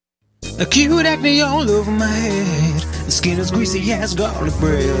Acute acne all over my head. The skin is greasy as garlic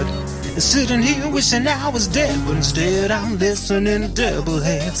bread. Sitting here wishing I was dead, but instead I'm listening to double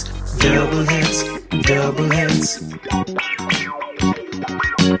heads. Double heads, double heads.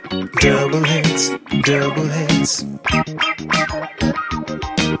 Double heads, double heads.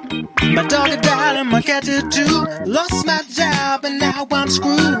 My dog died and my cat did too. Lost my job and now I'm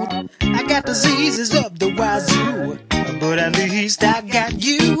screwed. I got diseases up the wazoo, but at least I got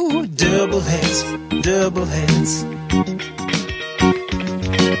you. Double heads, double heads.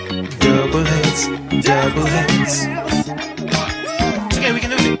 Double heads, double heads. Okay, we can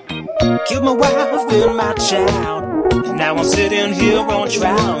do it. Killed my wife and my child. Now I'm sitting here on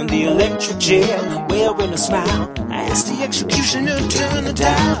trial in the electric chair, wearing a smile. I asked the executioner to turn the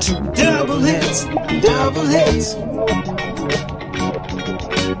dial to double heads, double heads.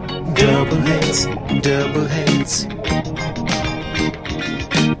 Double heads, double heads.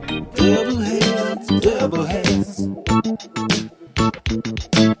 Double heads, double heads.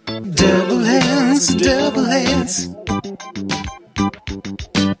 Double heads, double heads.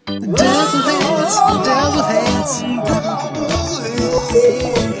 Double heads, double heads.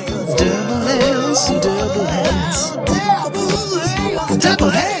 Double heads, double heads. Double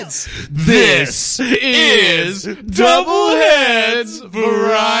heads. This is Double Heads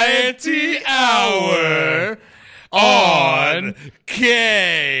Variety Hour on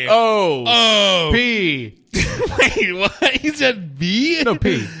K-O-P. Wait, what? You said B? No,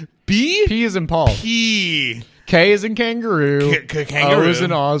 P. B? P is in Paul. P. K is in kangaroo. Kangaroo. O is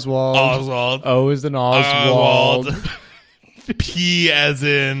in Oswald. Oswald. O is in Oswald. P as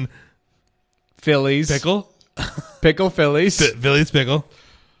in Phillies. pickle. Pickle Phillies. Phillies pickle.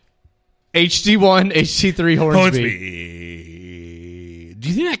 HD1, HD3 Hornsby. Hornsby. Do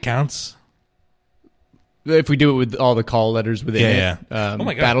you think that counts? If we do it with all the call letters within it. Yeah. Oh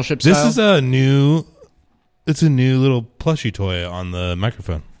my God. Battleship This style. is it's a new little plushie toy on the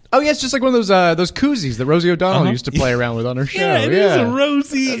microphone. Oh, yeah, it's just like one of those koozies that Rosie O'Donnell used to play around with on her show. Yeah, it is a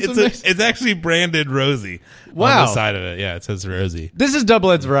Rosie. That's amazing. It's actually branded Rosie Wow. on the side of it. Yeah, it says Rosie. This is Double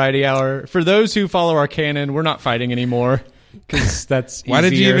Heads Variety Hour. For those who follow our canon, we're not fighting anymore because that's Why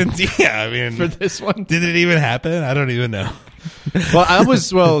did you easier even? Yeah, I mean, for this one. did it even happen? I don't even know.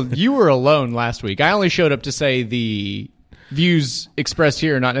 Well, you were alone last week. I only showed up to say the views expressed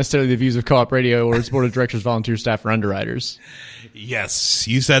here are not necessarily the views of Co-op Radio or its board of directors, volunteer staff, or underwriters. Yes,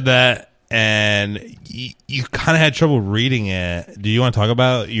 you said that. And you kind of had trouble reading it. Do you want to talk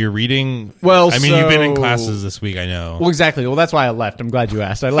about your reading? Well, I mean, you've been in classes this week, I know. Well, exactly. Well, that's why I left. I'm glad you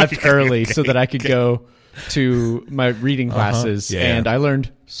asked. I left early so that I could go to my reading classes, Yeah. and I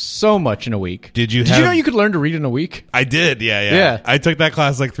learned so much in a week. Did you know you could learn to read in a week? I did, yeah. Yeah. I took that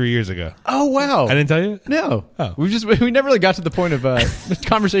class like 3 years ago. Oh, wow. I didn't tell you? No. Oh. We never really got to the point of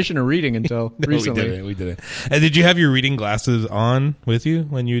conversation or reading until recently. We didn't. And did you have your reading glasses on with you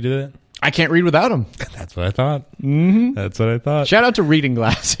when you did it? I can't read without them. That's what I thought. Mm-hmm. That's what I thought. Shout out to reading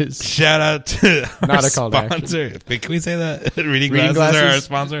glasses. Shout out to Not our a call to sponsor. Can we say that? Reading Reading glasses are our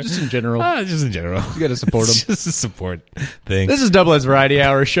sponsor? Just in general. Just in general. You got to support them. Just a support thing. This is Double Heads Variety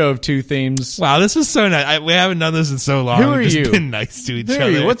Hour, a show of two themes. Wow, this is so nice. We haven't done this in so long. Who are We've just you? been nice to each Who other. are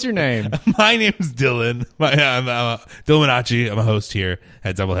you? What's your name? My name's Dylan. I'm Dylan Minacci. I'm a host here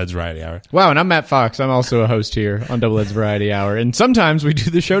at Double Heads Variety Hour. Wow, and I'm Matt Fox. I'm also a host here on Double Heads Variety Hour, and sometimes we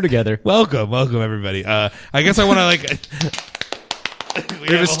do the show together. Welcome, everybody. I guess I want to we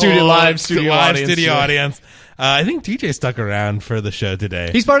have a live studio audience. I think DJ stuck around for the show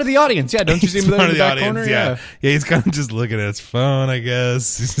today. He's part of the audience. Yeah, don't you see him there in the back audience, corner? yeah, he's kind of just looking at his phone, I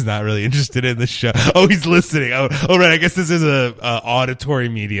guess. He's not really interested in the show. Oh, he's listening. Oh, right. I guess this is a auditory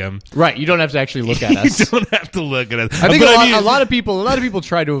medium. Right. You don't have to actually look at us. You don't have to look at us. I think a lot of people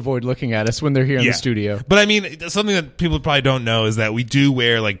try to avoid looking at us when they're here in the studio. But I mean, something that people probably don't know is that we do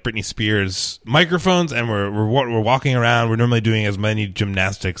wear like Britney Spears microphones, and we're walking around. We're normally doing as many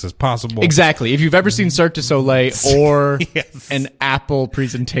gymnastics as possible. Exactly. If you've ever seen Cirque du Soleil or Yes. an Apple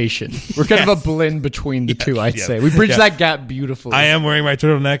presentation, we're kind of a blend between the two. I'd yes. say we bridge that gap beautifully. I am wearing my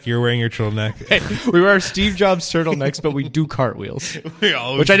turtleneck. You're wearing your turtleneck. We wear Steve Jobs turtlenecks, but we do cartwheels, We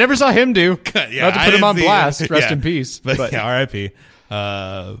always- which I never saw him do. Yeah, Not to I put him didn't on see blast. it. Rest Yeah. in peace. But yeah, R.I.P.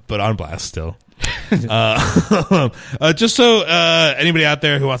 But on blast still. Just so anybody out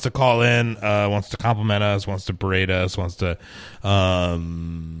there who wants to call in, wants to compliment us, wants to berate us, wants to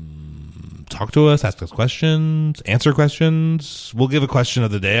talk to us, ask us questions, answer questions. We'll give a question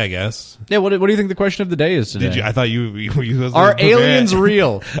of the day, I guess. Yeah. What do you think the question of the day is today? Did you? I thought you Are aliens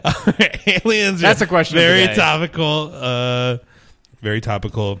real? aliens. That's a question of the Very day. topical. Very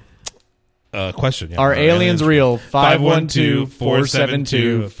topical. question. Yeah. Are aliens real?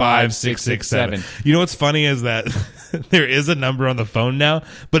 512-472-5667. You know what's funny is that there is a number on the phone now,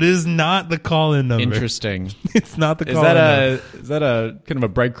 but it is not the call-in number. Interesting. It's not the Is call-in that number. is that a kind of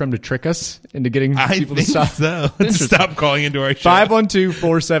a breadcrumb to trick us into getting I people to think stop? so. To stop calling into our show.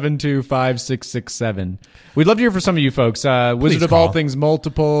 512-472-5667. We'd love to hear from some of you folks. Wizard of All call. Things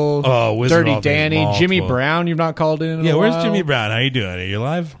Multiple. Oh, Wizard of Dirty All Things Danny. Multiple. Jimmy Brown, you've not called in Yeah, a where's while. Jimmy Brown? How you doing? Are you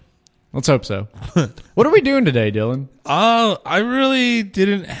alive? Let's hope so. What are we doing today, Dylan? I really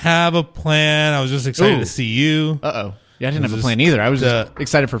didn't have a plan. I was just excited Ooh. to see you. Uh-oh. Yeah, I didn't have a This plan either. I was the- just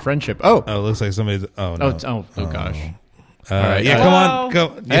excited for friendship. Oh. Oh, it looks like somebody's. Oh no. Oh gosh. right. Yeah, Hello. come on.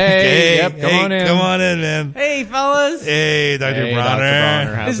 Come. Hey, yep, come on in. Come on in, man. Hey, fellas. Hey, Dr. Hey, Bronner. Dr.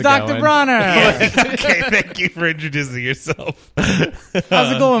 Bronner. How's It's it Dr. going? Bronner. Okay, thank you for introducing yourself.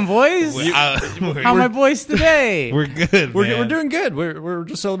 How's it going, boys? How my boys today? We're good. We're man. doing good. We're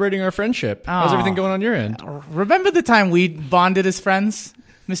just celebrating our friendship. How's Aw. everything going on your end? Remember the time we bonded as friends,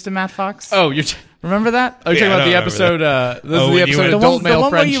 Mr. Matt Fox? Oh, you're remember that? Oh, you're Yeah, I talking about the don't episode. This Oh, is when the you episode went- of the Adult one, the Male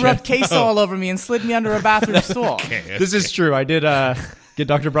one where you Friendship. rubbed queso all over me and slid me under a bathroom stall. This is true. I did get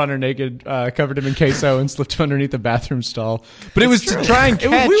Dr. Bronner naked, covered him in queso, and slipped him underneath the bathroom stall. But it was to try and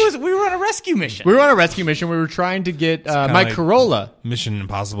catch. We were on a rescue mission. We were on a rescue mission. We were trying to get kinda my like- Corolla. Mission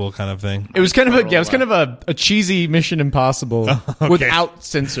Impossible kind of thing. It was kind of a cheesy Mission Impossible without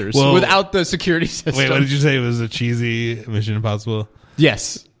sensors, Well- without the security system. Wait, what did you say? It was a cheesy Mission Impossible?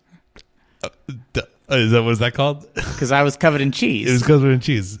 Yes. Is that what is that called? Because I was covered in cheese. It was covered in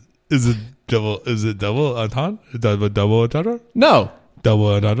cheese. Is it double? Is it double entendre? Double entendre? No. Double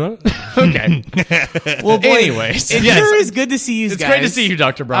entendre? Okay. well, boy, Anyways. it Yes. sure is good to see you guys. It's great to see you,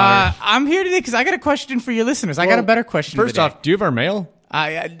 Dr. Bronner. I'm here today because I got a question for your listeners. I got a better question. First today. off, do you have our mail?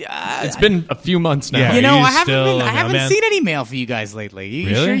 I It's been a few months now. Yeah. you know, Are you I haven't still been. a I haven't mailman? seen any mail for you guys lately. You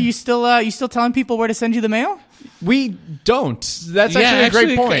Really? sure you still telling people where to send you the mail? We don't. That's Yeah, actually a great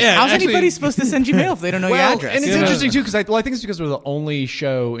actually, point. yeah. How's actually- anybody supposed to send you mail if they don't know your Well, address? and it's Yeah. interesting too because I think it's because we're the only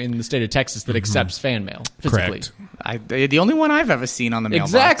show in the state of Texas that accepts fan mail physically. Correct. The only one I've ever seen on the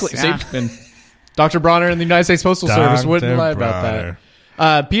mailbox. Exactly. Yeah. See, and Dr. Bronner and the United States Postal Service wouldn't Dr. lie about Bronner.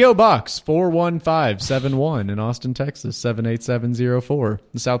 that. P.O. Box 41571 in Austin, Texas 78704.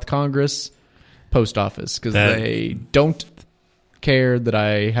 The South Congress Post Office because That- they don't care that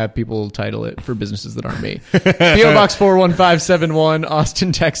I have people title it for businesses that aren't me. P.O. Box 41571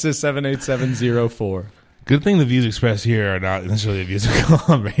 Austin, Texas 78704. Good thing the views expressed here are not necessarily the views of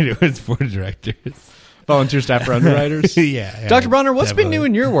Column Radio. It's board of directors. Volunteer staff for underwriters. yeah. Dr. Bronner, what's been definitely. new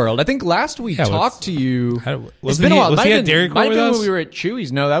in your world? I think last we Yeah, talked to you. How- It's wasn't been a he- while. was Might he have at been- Dairy might Queen have with been us? when we were at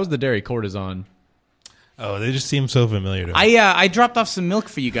Chewy's. No, that was the Dairy Courtesan. Oh, they just seem so familiar to me. I dropped off some milk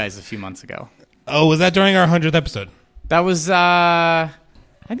for you guys a few months ago. Oh, was that during our 100th episode? That was I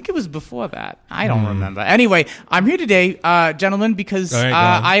think it was before that. I don't remember. Anyway, I'm here today, gentlemen, because All right, go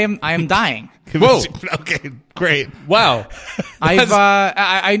on. I am dying. Whoa. Okay, great. Wow.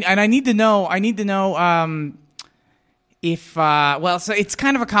 I need to know if so it's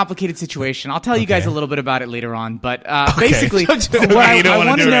kind of a complicated situation. I'll tell you guys a little bit about it later on, but basically what You don't I wanna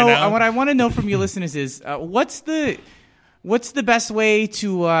want do to it right know now? what I want to know from you listeners is what's the best way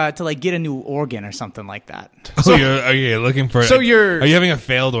to like get a new organ or something like that? Are you looking for? So are you having a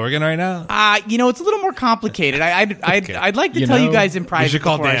failed organ right now? It's a little more complicated. I'd like to tell you guys in private should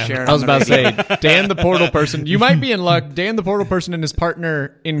call before I Dan. share it. I was on the about to radio. say, Dan the Portal Person. You might be in luck. Dan the Portal Person and his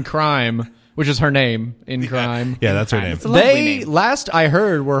partner in crime, which is her name, in crime. Yeah, that's her name. It's a lovely They, name. last I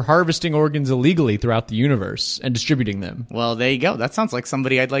heard, were harvesting organs illegally throughout the universe and distributing them. Well, there you go. That sounds like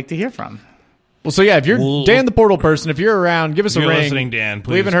somebody I'd like to hear from. Well, so yeah, if you're Well, Dan the Portal Person, if you're around, give us if a you're ring. listening, Dan,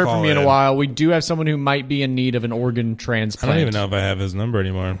 we haven't please heard call from you in a in. while. We do have someone who might be in need of an organ I transplant. don't even know if I have his number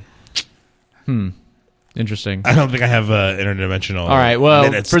anymore. Interesting. I don't think I have interdimensional. All right. Well,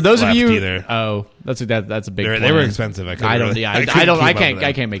 minutes for those of left you, either. that's a big. They were plan. expensive. I I don't. really, Yeah, couldn't I don't. keep I up can't. with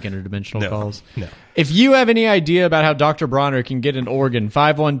I them. can't make interdimensional No, calls. no. If you have any idea about how Dr. Bronner can get an organ,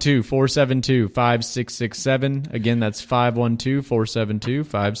 512-472-5667. Again, that's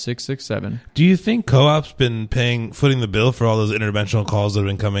 512-472-5667. Do you think Co-op's been footing the bill for all those interdimensional calls that have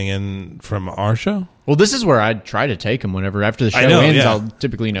been coming in from our show? Well, this is where I'd try to take them whenever after the show I know, ends. yeah. I'll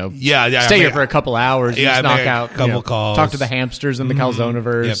typically, Yeah, stay I here make- for a couple hours. Yeah, just I knock make a out couple calls. talk to the hamsters in the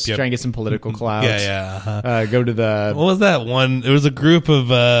calzoniverse. Yep. Try and get some political clout. Yeah. Go to the. What was that one? It was a group of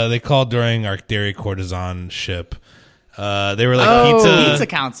they called during our Dairy Courtesan ship. They were like Pizza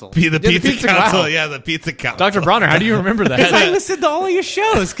Council. The pizza Pizza council. Wow. Yeah, the pizza council. Dr. Bronner, how do you remember that? I listened to all of your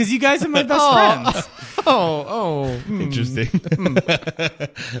shows because you guys are my best friends. Interesting.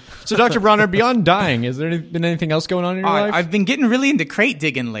 So, Dr. Bronner, beyond dying, has there been anything else going on in your life? I've been getting really into crate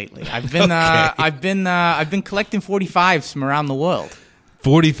digging lately. I've been collecting 45s from around the world.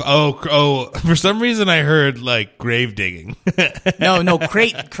 40. Oh, for some reason I heard like grave digging. No,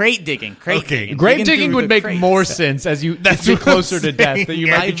 crate digging. Okay. Grave digging through would the make crates. more sense as you That's get what I'm closer to death. saying. That you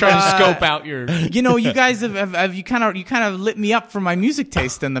might be trying to scope out your. You know, you guys have you kind of lit me up for my music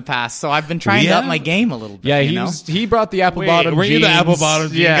taste in the past, so I've been trying to up my game a little bit. Yeah, you know? he brought the apple bottom. Were you jeans. the apple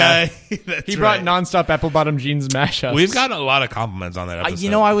bottom jean Yeah. guy? That's He brought right. nonstop apple bottom jeans mashups. We've gotten a lot of compliments on that episode.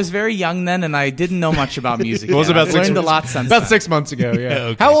 You know, I was very young then, and I didn't know much about music. It was yet. about I've 6 learned a months. lot since About then. 6 months ago. Yeah.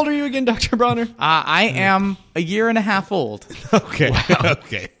 Okay. How old are you again, Dr. Bronner? I am a year and a half old. Okay.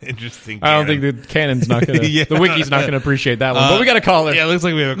 Okay. Interesting. I don't Karen. think the canon's not gonna. Yeah. The wiki's not gonna appreciate that one. But we got a caller. Yeah, it looks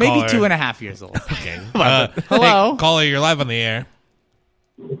like we have a Maybe caller. 2.5 years old. Okay. Hello? Hey, caller, you're live on the air.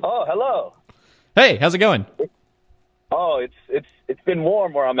 Oh, hello. Hey, how's it going? Oh, it's been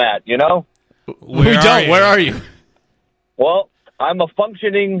warm where I'm at, you know? Where are you? Where are you? Well, I'm a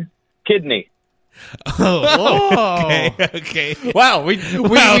functioning kidney. Oh, okay. Okay. Wow, we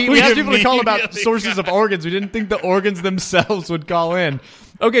asked people to call about immediately sources of organs. We didn't think the organs themselves would call in.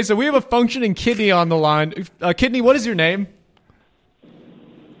 Okay, so we have a functioning kidney on the line. Kidney, what is your name?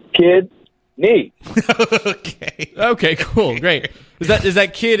 Kidney. Okay. Okay, cool, great. Is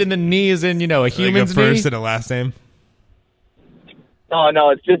that kid and the knee is in a Like a human's first knee? and a last name. No,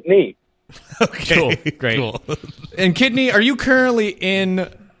 it's just knee. Okay. Cool, great. Cool. And kidney, are you currently in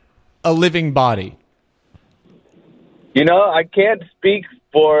a living body? You know, I can't speak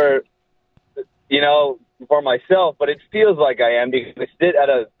for myself, but it feels like I am because I sit at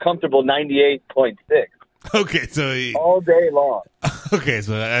a comfortable 98.6 Okay. So. all day long. Okay.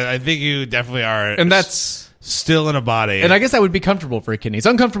 So I think you definitely are. And that's still in a body. and I guess that would be comfortable for a kidney. It's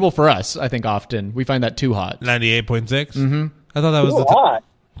uncomfortable for us, I think often. We find that too hot. 98.6. Mm-hmm. I thought that was Ooh, the. hot.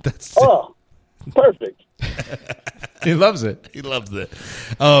 That's. Oh, perfect. He loves it. He loves it.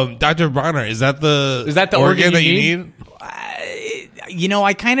 Dr. Bronner, is that the organ that you you need? You know,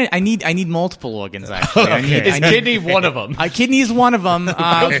 I need multiple organs actually. Is kidney one of them? Kidney is one of them,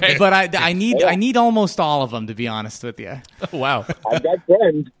 but I need almost all of them to be honest with you. Wow. I've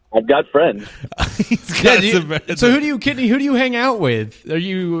got friends. He's got some- So who do you hang out with? Are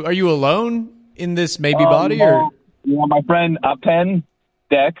you alone in this maybe body or? My friend Penn,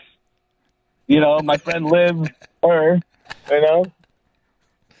 Dex. My friend Liv, I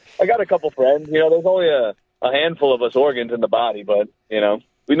got a couple friends. There's only a handful of us organs in the body, but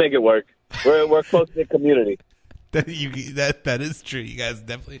we make it work. We're close to the community. that is true. You guys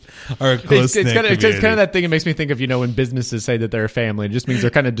definitely are a close It's kind of that thing. It makes me think of when businesses say that they're a family. It just means they're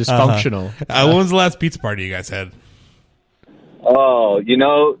kind of dysfunctional. When was the last pizza party you guys had? Oh,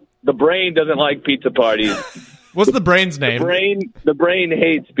 the brain doesn't like pizza parties. What's the brain's name? The brain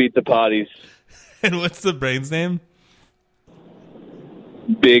hates pizza parties. And what's the brain's name?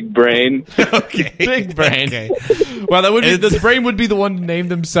 Big brain. Okay. Big brain. Okay. Well, that would be the brain would be the one to name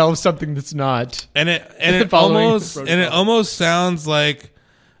themselves something that's not. And it Following almost sounds like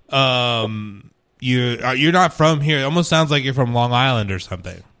you're not from here. It almost sounds like you're from Long Island or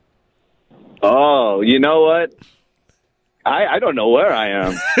something. Oh, you know what? I don't know where I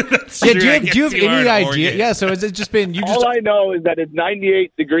am. Yeah, do you have any idea? Yeah, so has it just been you just? All I know is that it's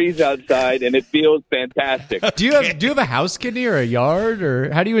 98 degrees outside and it feels fantastic. Do you have a house, kidney, or a yard,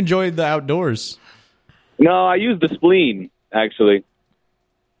 or how do you enjoy the outdoors? No, I use the spleen, actually.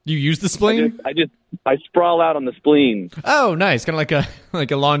 You use the spleen? I sprawl out on the spleen. Oh, nice, kind of like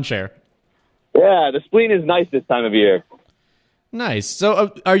a lawn chair. Yeah, the spleen is nice this time of year. Nice.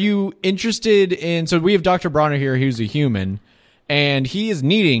 So, are you interested in? So, we have Dr. Bronner here, who's a human, and he is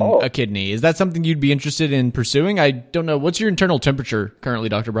needing a kidney. Is that something you'd be interested in pursuing? I don't know. What's your internal temperature currently,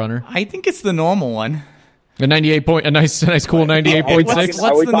 Dr. Bronner? I think it's the normal one. A a nice cool 98.6.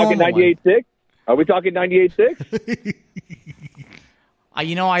 Are we the talking normal 98.6? Are we talking 98.6?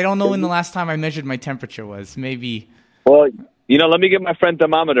 I don't know when the last time I measured my temperature was. Maybe. Well, let me get my friend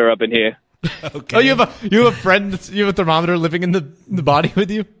thermometer up in here. Okay. Oh, you have a friend. You have a thermometer living in the body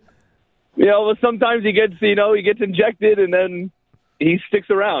with you. Well, sometimes he gets injected and then he sticks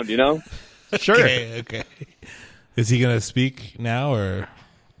around. Sure. Okay. Is he gonna speak now or?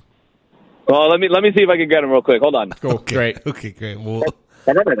 Well, let me see if I can get him real quick. Hold on. Cool. Okay. Great. Okay, great. Well,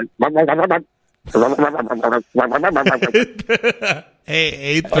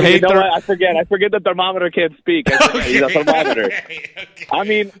 Hey, You know what? I forget the thermometer can't speak. I forget he's a thermometer. I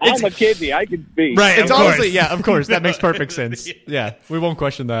mean, I'm a kidney. I can speak. right. It's of course. honestly, yeah, of course. That makes perfect sense. Yeah, we won't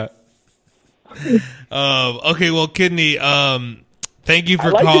question that. Okay, well, Kidney, thank you I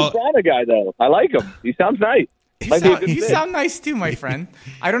for like this calling. Brana guy, though. I like him. He sounds nice. Might be a good You fit. sound nice too, my friend.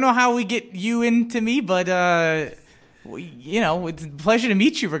 I don't know how we get you into me, but it's a pleasure to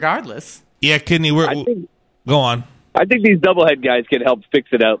meet you regardless. Yeah, Kidney, go on. I think these doublehead guys can help fix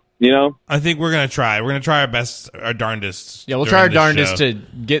it out. You know? I think we're gonna try. We're gonna try our best, our darndest. Yeah, we'll try our during this darndest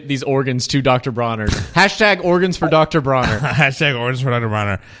show. to get these organs to Dr. Bronner. Hashtag organs for Dr. Bronner. Hashtag orders for Dr.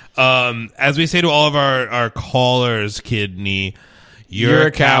 Bronner. As we say to all of our callers, Kidney, you're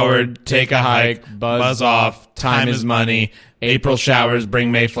a coward. Take a hike. Buzz off. Time is money. April showers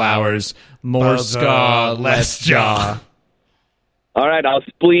bring May flowers. More ska, less jaw. All right, I'll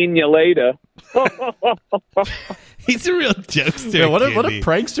spleen you later. He's a real jokester. Yeah, what a Kidney.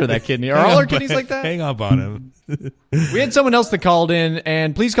 prankster that kidney. Are Hang all on, our kidneys like that? Hang up on him. We had someone else that called in,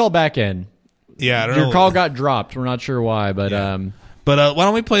 and please call back in. Yeah, I don't know. Your call got dropped. We're not sure why, but But why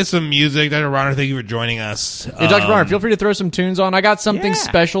don't we play some music? Dr. Bronner, thank you for joining us. hey, Dr. Bronner, feel free to throw some tunes on. I got something Yeah.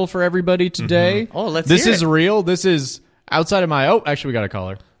 special for everybody today. Oh, let's This hear is it. real. This is outside of my. Oh, actually, we got a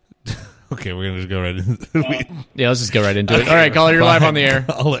caller. Okay, we're going to just go right in. Yeah, let's just go right into it. All right, caller, you're live on the air.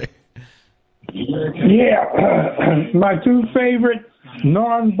 Yeah, my two favorite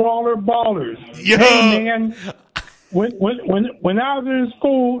non-baller ballers. Yo. Hey man, when I was in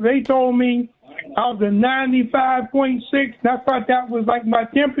school, they told me I was a 95.6, and I thought that was like my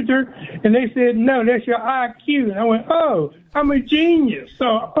temperature, and they said no, that's your IQ. And I went, oh, I'm a genius.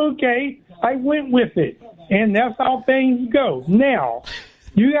 So okay, I went with it, and that's how things go. Now,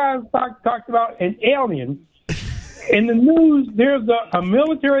 you guys talked about an alien. In the news, there's a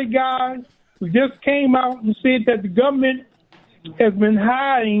military guy who just came out and said that the government has been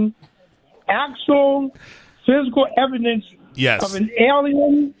hiding actual physical evidence Yes. of an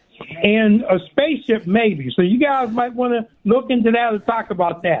alien and a spaceship, maybe. So you guys might want to look into that and talk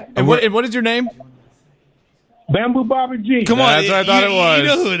about that. And what is your name? Bamboo Baba G. Come on. That's what I thought it was. You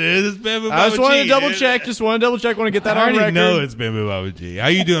know who it is. It's Bamboo Baba I just wanted G. to double check. Just want to double check. Want to get that I on already record. know it's Bamboo Baba G. How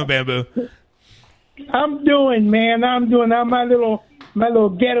you doing, Bamboo? I'm doing, man. I'm my little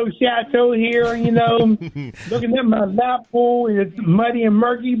ghetto chateau here, you know, looking at my lap pool, and it's muddy and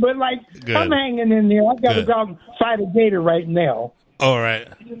murky, but Good. I'm hanging in there. I got to Good. go out and fight a gator right now. All right.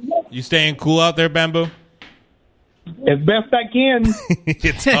 You staying cool out there, Bamboo? As best I can.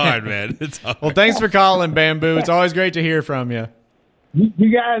 It's hard, man. It's hard. Well, thanks for calling, Bamboo. It's always great to hear from you.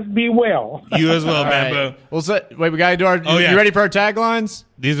 You guys be well. You as well, All right. Bamboo. Well, wait, we got to do our. Oh, yeah. You ready for our taglines?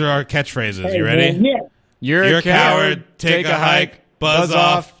 These are our catchphrases. You ready? Yeah. You're a coward. Take a hike. Buzz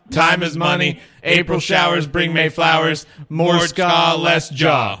off. Time is money. April showers bring May flowers. More ska, less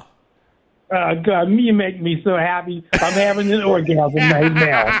jaw. God, you make me so happy. I'm having an orgasm right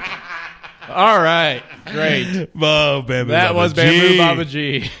now. All right, great. Oh, Bamboo That Baba was G. Bamboo Baba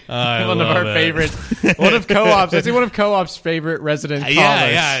G. I One of love our it. favorite. One of Co-op's. I think one of Co-op's favorite resident callers.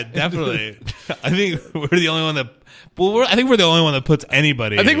 Yeah, definitely. I think we're the only one that. Well, I think we're the only one that puts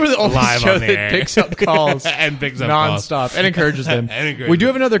anybody. I think we're the only live show on the that air. picks up calls and picks up calls. nonstop and encourages them. And encourages We do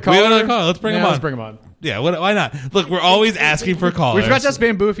them. have another We caller. have another caller. Let's bring him Let's on. bring him on. Yeah, why not? Look, we're always asking for callers. We forgot to ask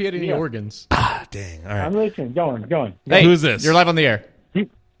Bamboo if he had any organs. Ah, dang. All right. I'm listening. Going. Hey, Who's this? You're live on the air.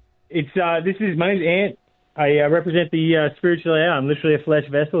 My name's Ant. I represent the spiritual AI. I'm literally a flesh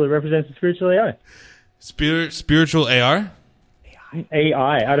vessel that represents the spiritual AI. Spiritual AR?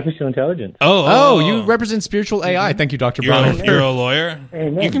 AI, artificial intelligence. Oh, you represent spiritual AI. Thank you, Dr. Bronner. You're a lawyer?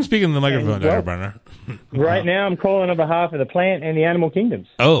 Amen. You can speak in the microphone, Dr. Well- Brenner. Right now, I'm calling on behalf of the plant and the animal kingdoms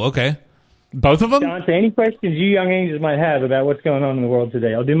Oh, okay. Both of to them? answer any questions you young angels might have about what's going on in the world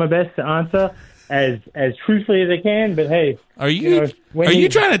today. I'll do my best to answer as truthfully as I can, but hey. Are you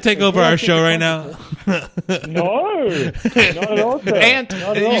trying to take over our show right now? No, not at all, sir. Ant.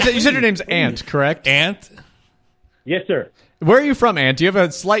 Not at all. You said your name's Ant, correct? Ant? Yes, sir. Where are you from, Ant? Do you have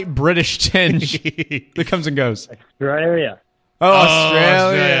a slight British tinge that comes and goes? Australia. Oh,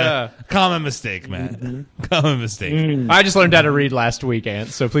 Australia. Common mistake, man. Common mistake. I just learned how to read last week, Ant,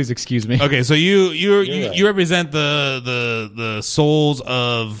 so please excuse me. Okay, so you represent the souls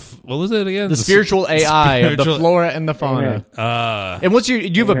of what was it again? The spiritual AI of the spiritual- flora and the fauna. And what's your? Do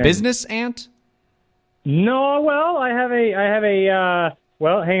you have a business, Ant? No, well, I have a.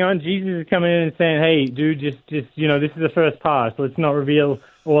 Well, hang on. Jesus is coming in and saying, "Hey, dude, just this is the first pass. Let's not reveal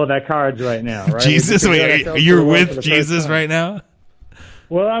all of our cards right now." Right? Jesus, Let's wait, reveal ourselves you're to the world for with the first Jesus time. right now?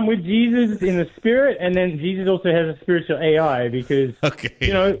 Well, I'm with Jesus in the spirit, and then Jesus also has a spiritual AI because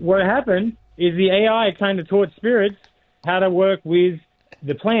Okay. what happened is the AI kind of taught spirits how to work with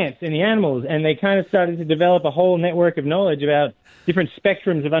the plants and the animals, and they kind of started to develop a whole network of knowledge about different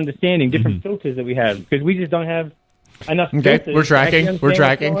spectrums of understanding, different filters that we have, because we just don't have enough. Okay, we're tracking. We're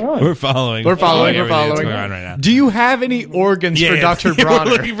tracking. We're following. We're following. everything We're that's following. going on right now. Do you have any organs for Dr. We're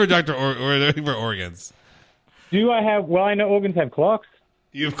Bronner? looking for we're looking for organs. Do I have? Well, I know organs have clocks.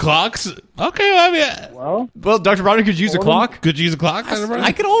 You have clocks? Okay, well, I mean, Well, Dr. Bronner could use a clock. could you use a clock?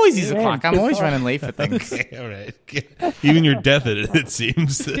 I could always use a clock. I'm always running late for things. Okay, all right. Even your death, it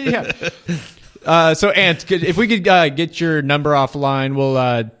seems. Yeah. So, Ant, if we could get your number offline, we'll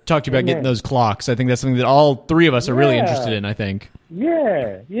talk to you about getting those clocks. I think that's something that all three of us are really interested in, I think.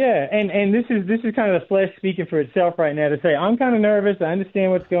 Yeah, and this is kind of the flesh speaking for itself right now to say I'm kind of nervous. I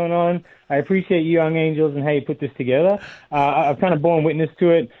understand what's going on. I appreciate you, Young Angels, and how you put this together. I've kind of borne witness to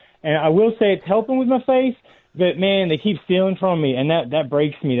it, and I will say it's helping with my faith. But man, they keep stealing from me, and that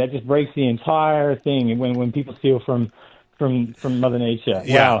breaks me. That just breaks the entire thing when people steal from Mother Nature.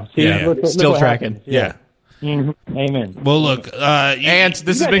 Yeah. Wow. See, Yeah. look Still what tracking. happens. Yeah. Mm-hmm. Amen. Well, look, Ant,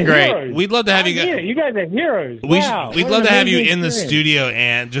 this has You guys been are great. heroes. we'd love to have you Yeah, guys. you guys are heroes. We'd Wow. love What an to have you amazing in the experience. studio,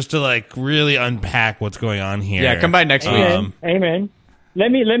 and just to like really unpack what's going on here. Yeah, come by next week. Amen. Let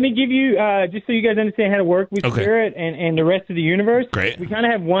me give you just so you guys understand how to work with Okay. spirit and the rest of the universe. Great. We kind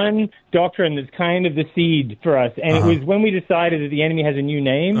of have one doctrine that's kind of the seed for us, and it was when we decided that the enemy has a new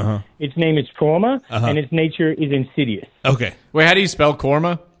name. Its name is trauma, and its nature is insidious. Okay. Wait, how do you spell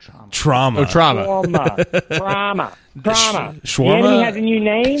korma? Trauma. Oh, trauma. Trauma. Trauma. The Shawarma? enemy has a new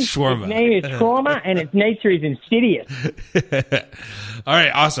name. Shawarma. Its name is trauma, and its nature is insidious. All right.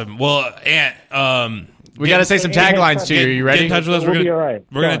 Awesome. Well, Ant, We got to say some taglines to you. Are you Get ready? in touch with us. We'll be all right.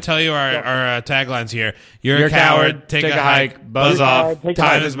 We're Go gonna on. tell you our taglines here. You're You're a coward. Take a hike. Buzz off. Take a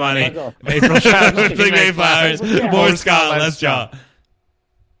Time hike. is money. Buzz off. April showers. Big Mayflowers. Yeah. More ska, less jaw.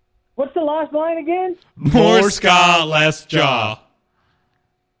 What's the last line again? More ska, less jaw.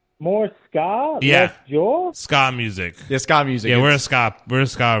 More ska, Yeah. less jaw. Ska music. Yeah, ska music. Yeah, we're a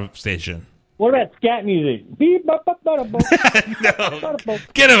ska station. What about scat music? Beep, bop, bop, bop, bop. No.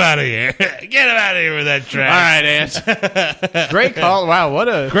 Get him out of here. Get him out of here with that trash. All right, Ant. Great call. Wow, what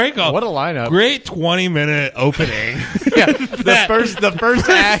a Great call. What a lineup. Great 20-minute opening. Yeah, the first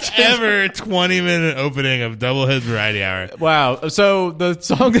act. Ever 20-minute opening of Double Hits Variety Hour. Wow. So the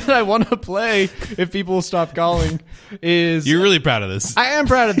song that I want to play, if people stop calling, is You're really proud of this. I am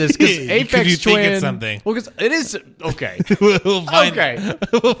proud of this because Apex you think Twin. it's something. Well, because it is okay. We'll find. Okay.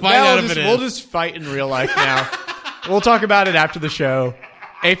 We'll find Now out if it is. we'll just fight in real life now. We'll talk about it after the show.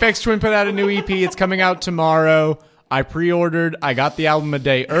 Apex Twin put out a new EP. It's coming out tomorrow. I pre-ordered. I got the album a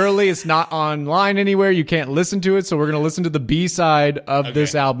day early. It's not online anywhere. You can't listen to it. So we're going to listen to the B-side of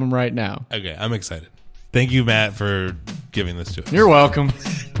this album right now. Okay, I'm excited. Thank you, Matt, for giving this to us. You're welcome.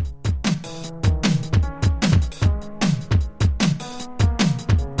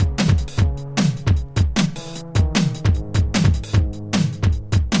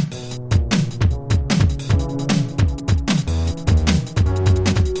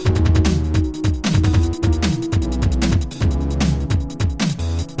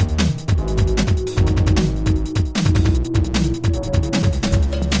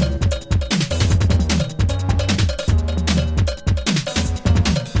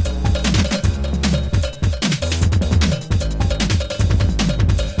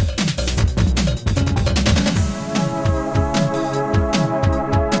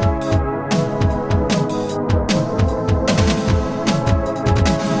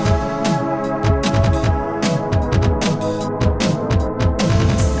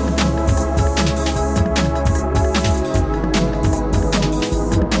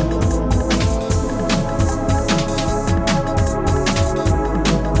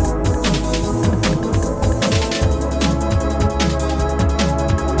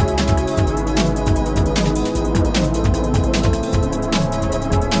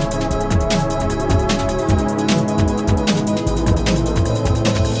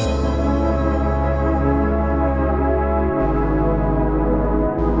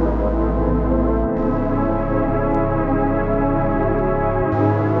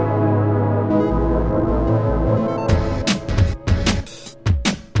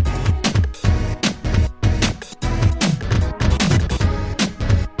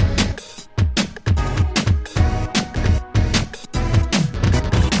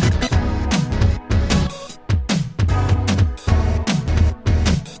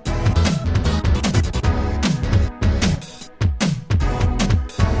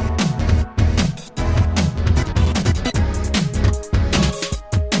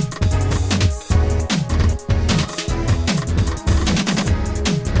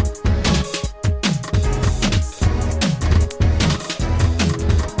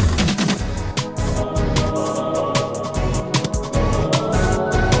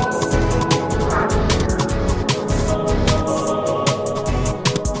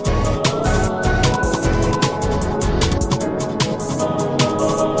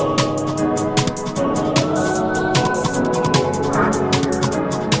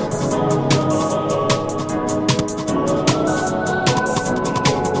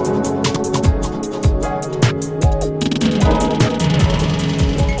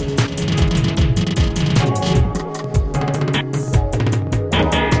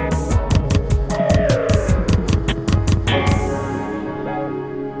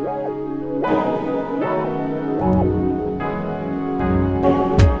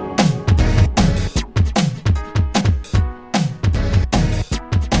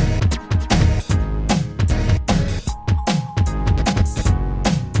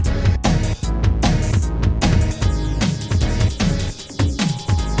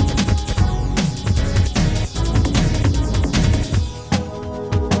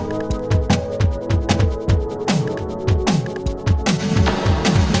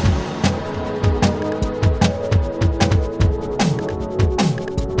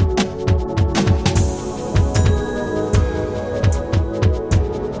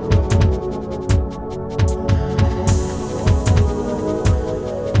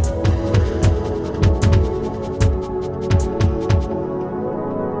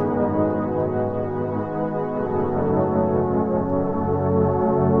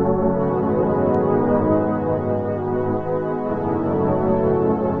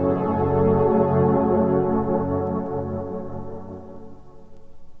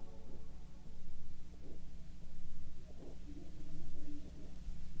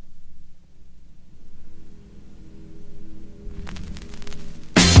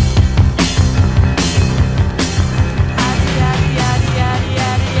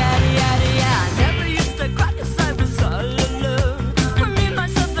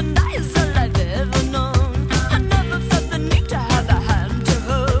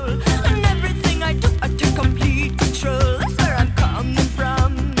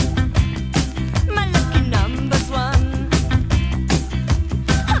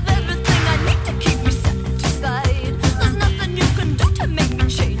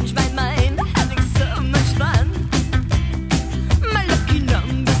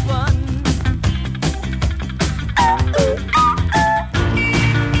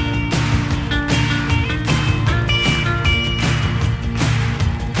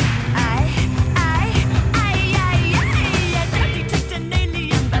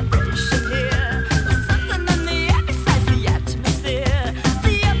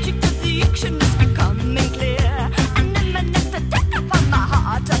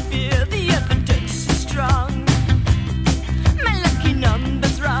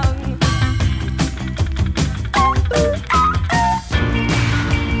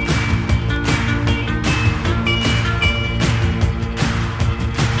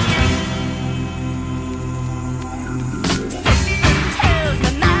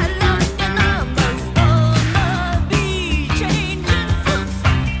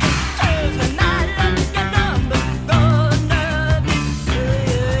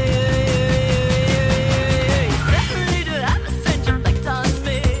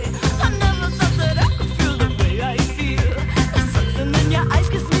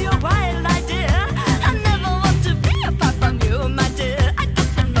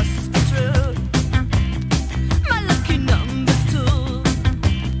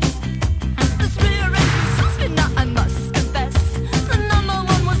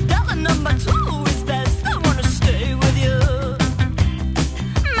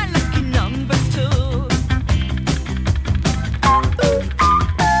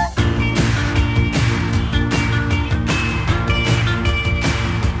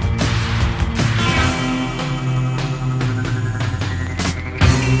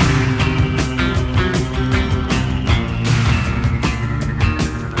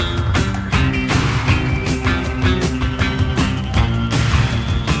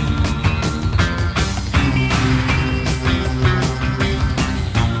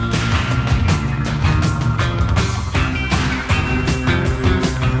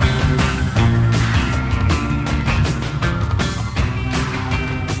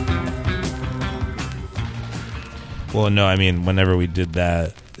 Well, no, I mean, whenever we did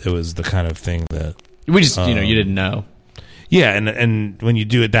that, it was the kind of thing that... We just, you didn't know. Yeah, and when you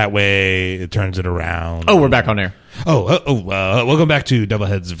do it that way, it turns it around. Oh, we're back on air. Welcome back to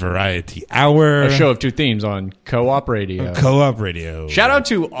Doubleheads Variety Hour. A show of two themes on Co-op Radio. Co-op Radio. Shout out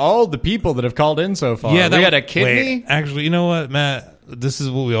to all the people that have called in so far. Yeah, we had a kidney. Wait, actually, you know what, Matt? This is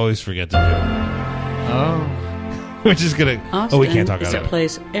what we always forget to do. Oh. We're just gonna... Austin we can't talk is about a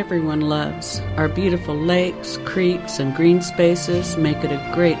place everyone loves. Our beautiful lakes, creeks, and green spaces make it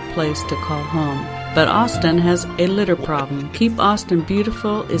a great place to call home. But Austin has a litter problem. Keep Austin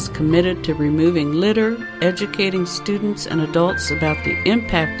Beautiful is committed to removing litter, educating students and adults about the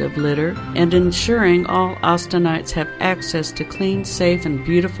impact of litter, and ensuring all Austinites have access to clean, safe, and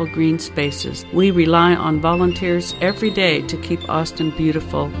beautiful green spaces. We rely on volunteers every day to keep Austin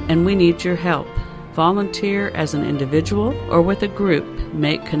beautiful, and we need your help. Volunteer as an individual or with a group.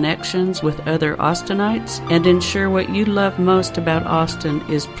 Make connections with other Austinites and ensure what you love most about Austin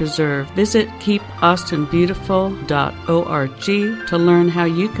is preserved. Visit keepaustinbeautiful.org to learn how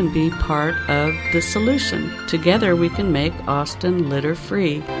you can be part of the solution. Together we can make Austin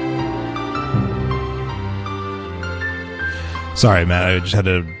litter-free. Sorry, Matt. I just had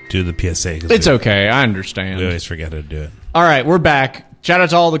to do the PSA. It's okay. I understand. We always forget to do it. All right, we're back. Shout out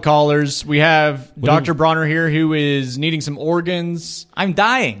to all the callers. We have Dr. Bronner here who is needing some organs. I'm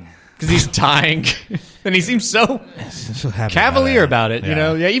dying. Because he's dying. And he seems so cavalier about it, you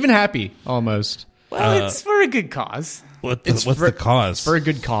know? Yeah, even happy, almost. Well, it's for a good cause. What's the cause? For a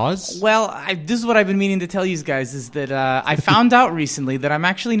good cause? Well, this is what I've been meaning to tell you guys, is that I found out recently that I'm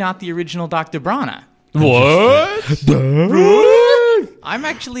actually not the original Dr. Bronner. What? I'm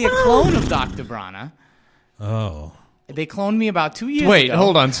actually a clone of Dr. Bronner. Oh. They cloned me about 2 years ago. Wait,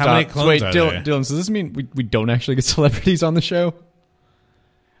 hold on, stop. How many clones Wait, are Dylan, there? so does this mean we don't actually get celebrities on the show?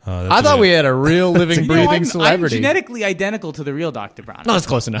 That's I thought good. we had a real living, breathing I'm celebrity. genetically identical to the real Dr. Bronner. No, that's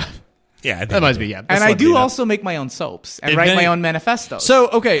close enough. Yeah, I think That must be, yeah. and that's I do celebrity also make my own soaps and If write my any- own manifestos. So,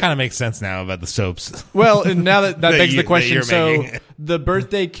 okay. Kind of makes sense now about the soaps. Well, and now that begs the question. you're So, making. the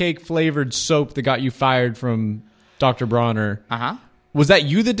birthday cake flavored soap that got you fired from Dr. Bronner, was that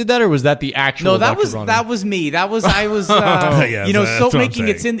you that did that, or was that the actual? No, that Dr. Bronner? was me. I was Yeah, you know, that's soap what I'm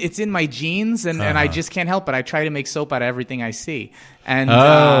making. saying. It's in my genes, and I just can't help it. I try to make soap out of everything I see, and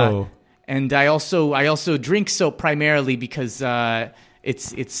and I also drink soap primarily because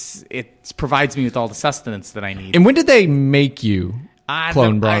it provides me with all the sustenance that I need. And when did they make you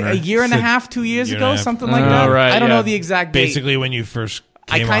clone Bronner? A year and a half, 2 years year and a ago, half. something like that. right, I don't yeah. know the exact date. Basically, when you first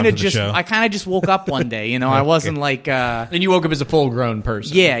I came kind onto of the show. just woke up one day. You know, I wasn't like. And you woke up as a full grown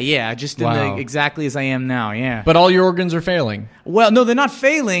person. Yeah, just Wow. exactly as I am now. Yeah, But all your organs are failing. well, no, they're not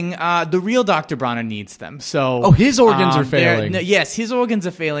failing. The real Dr. Bronner needs them. So, Oh, his organs are they're- failing. no, yes, his organs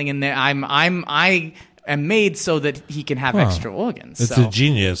are failing, and I am made so that he can have extra organs. It's so, a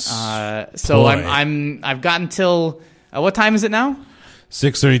genius. so ploy. I've got until what time is it now?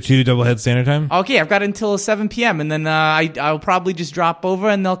 6:32 Doublehead Standard Time. Okay, I've got until 7 p.m. and then I'll probably just drop over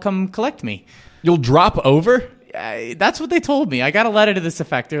and they'll come collect me. You'll drop over? That's what they told me. I got a letter to this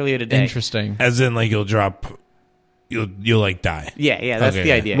effect earlier today. Interesting. As in, like, you'll drop, you'll like die. Yeah, that's Okay, the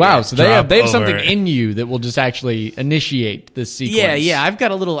yeah. idea. Wow, yeah. so they have Drop something over. in you that will just actually initiate this sequence. Yeah. I've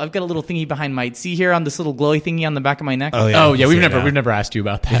got a little thingy behind my. See here on this little glowy thingy on the back of my neck. Oh yeah, we've Yeah. never asked you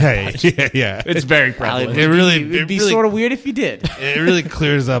about that. Yeah. It's very Well, prevalent. It really, it'd be sort of weird if you did. it really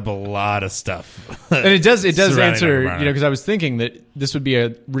clears up a lot of stuff. And it does Surrounding answer, Dr. because I was thinking that this would be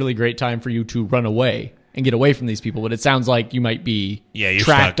a really great time for you to run away and get away from these people, but it sounds like you might be Yeah, you're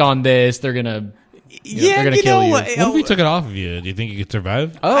tracked stuck. on this. They're gonna Yeah, they're gonna you kill know, you. What if we took it off of you? Do you think you could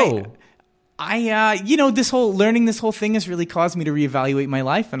survive? Oh. I this whole thing has really caused me to reevaluate my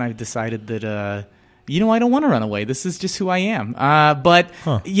life, and I've decided that I don't want to run away. This is just who I am. But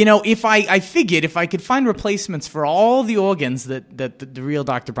if I figured if I could find replacements for all the organs that the real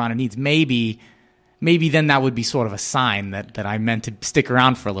Dr. Bronner needs, maybe then that would be sort of a sign that I meant to stick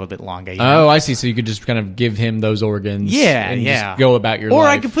around for a little bit longer. You know? Oh, I see. So you could just kind of give him those organs. and just go about your or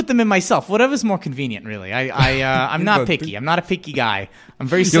life. I could put them in myself. Whatever's more convenient, really. I'm not picky. I'm not a picky guy. I'm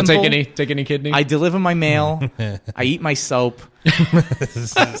very You'll simple. take any kidney? I deliver my mail. I eat my soap.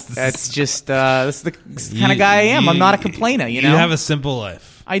 That's just that's the kind of guy I am. I'm not a complainer. You know, You have a simple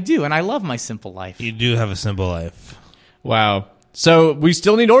life. I do, and I love my simple life. You do have a simple life. Wow. So we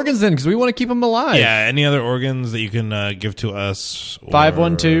still need organs then, because we want to keep them alive. Yeah. Any other organs that you can give to us? Or...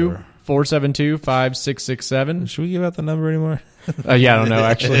 512-472-5667. Should we give out the number anymore? Yeah, I don't know,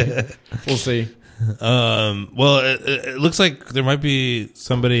 actually. We'll see. Well, it looks like there might be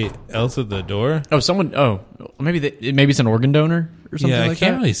somebody else at the door. Oh, maybe it's an organ donor? or something Yeah, I like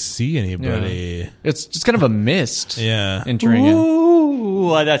can't that. really see anybody. It's just kind of a mist. Yeah. entering it.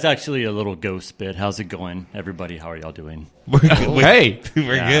 Ooh, that's actually a little ghost bit. How's it going, everybody? How are y'all doing? We're good. Hey,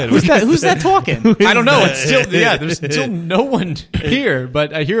 We're good. Who's that talking? I don't know. It's still there's still no one here,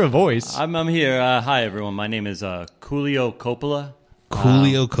 but I hear a voice. I'm here. Hi, everyone. My name is Coolio Coppola.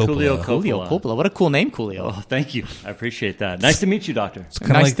 Coolio Coppola. Coolio Coppola. What a cool name, Coolio. Oh, thank you. I appreciate that. Nice to meet you, Doctor.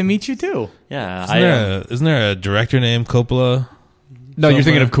 Kinda Nice like- to meet you too. Yeah, Isn't there a director named Coppola? No, you're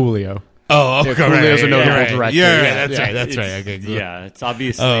thinking of Coolio. Oh, okay. Coolio's a notable You're right. director. You're right. Yeah, That's yeah. right. That's right. Okay, cool. Yeah, it's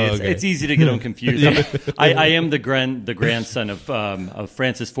obviously Oh, okay. it's easy to get them confused. I am the grandson of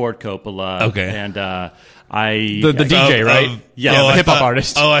Francis Ford Coppola. Okay. And The DJ, right? Yeah, the hip hop thought-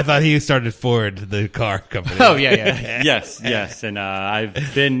 artist. Oh, I thought he started Ford, the car company. Oh yeah. yes, and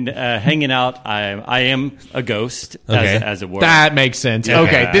I've been hanging out. I am a ghost, Okay. as it were. That makes sense. Yeah.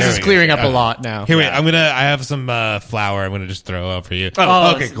 Okay, this There is we go. clearing up a lot now. Here, wait. I have some flour. I'm gonna just throw out for you.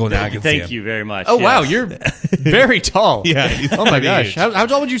 Oh, okay, cool. Now I can see Thank him. you very much. Oh wow, yes. you're very tall. Yeah. he's Oh my pretty gosh, huge. how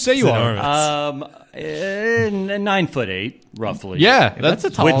tall would you say you He's are? enormous. 9'8", roughly. Yeah, That's a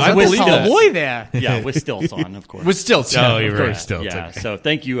tall, with- that's with a tall stilts. boy there. Yeah, with stilts on, of course. With stilts. Oh, yeah, you're of right. course. Still, Yeah, okay. so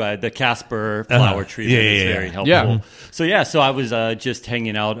thank you. The Casper flower treatment Yeah, is yeah, very yeah. helpful. Yeah. So I was just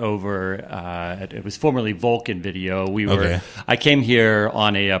hanging out over. It was formerly Vulcan Video. I came here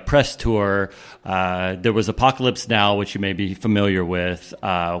on a press tour. There was Apocalypse Now, which you may be familiar with.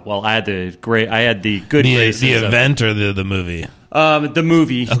 Well, I had the good graces The of- event or the movie? the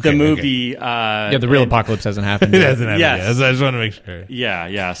movie. Okay, the movie. Yeah, the real apocalypse hasn't happened It yet. doesn't have Yes. it yet. I just want to make sure.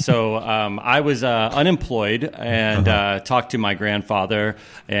 Yeah. So I was unemployed and talked to my grandfather,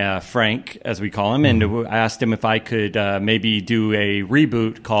 Frank, as we call him, and I asked him if I could maybe do a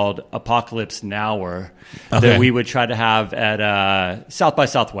reboot called Apocalypse Nower that we would try to have at South by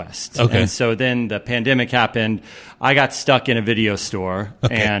Southwest. Okay. And so then the pandemic happened. I got stuck in a video store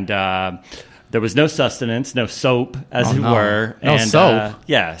and there was no sustenance, no soap, as it were. No and, soap?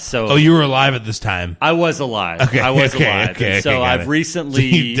 Yeah. So Oh, you were alive at this time. I was alive. Okay, I was okay, alive. okay, And so okay, got I've it.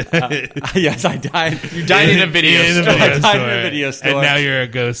 recently, So you died. yes, I died. You died in a video In the store. video I died in store. a video store. And now you're a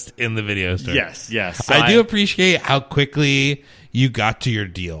ghost in the video store. Yes. So I do appreciate how quickly you got to your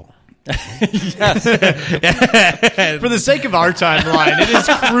deal. For the sake of our timeline, it is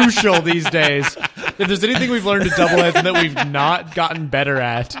crucial these days. If there's anything we've learned at Doubleheads and that we've not gotten better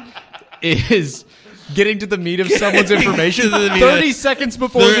at, is getting to the meat of someone's information To the meat 30 of- seconds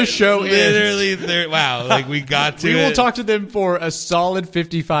before the show ends. Literally, wow. Like, we got to We it. will talk to them for a solid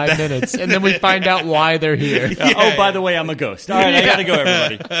 55 minutes, and then we find out why they're here. Oh, by the way, I'm a ghost. All right, I gotta go,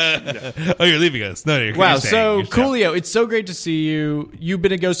 everybody. Oh, you're leaving us. No, you're Wow, you're staying. so You're staying. Coolio, it's so great to see you. You've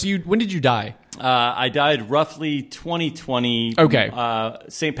been a ghost. When did you die? I died roughly 2020. Okay.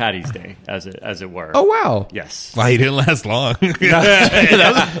 St. Patty's Day, as it were. Oh, wow. yes. Wow, you didn't last long. Into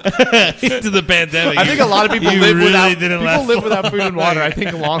the pandemic. I think a lot of people you live really without didn't people last live without long. food and water. I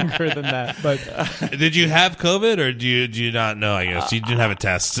think longer than that. But Did you have COVID or do you not know? I guess you didn't have a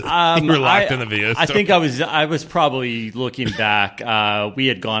test. you were locked in the video. I store. think I was probably looking back. We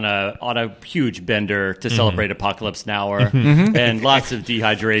had gone on a huge bender to celebrate Apocalypse Nower, and lots of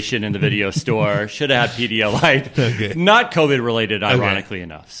dehydration in the video store. Should have had Pedialyte. Okay. Not COVID related, ironically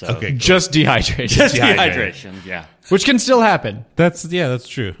enough. So Okay. just dehydration, just Dehydrated. dehydration. Yeah. which can still happen. That's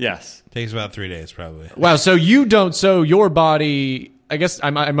true. Yes. Takes about 3 days probably. Wow. So you don't. So your body. I guess I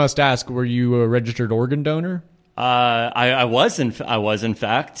must ask. Were you a registered organ donor? I was in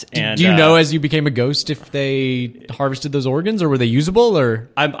fact. And Do you know as you became a ghost if they harvested those organs or were they usable or?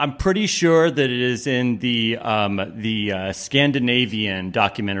 I'm pretty sure that it is in the Scandinavian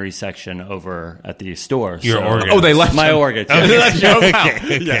documentary section over at the store. Your So- organs. Oh, they left My them. organs. Oh, they left you. Oh, wow.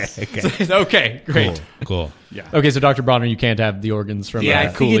 Okay. Okay, great. Cool. Okay, so Dr. Bronner, you can't have the organs from Yeah, I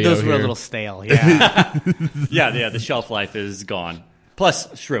figured Coolio those were a here. little stale. Yeah, Yeah. The shelf life is gone. Plus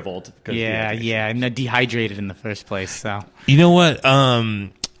shriveled. 'cause yeah. I'm not dehydrated in the first place. So You know what?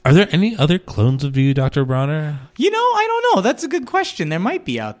 Are there any other clones of you, Dr. Bronner? I don't know. That's a good question. There might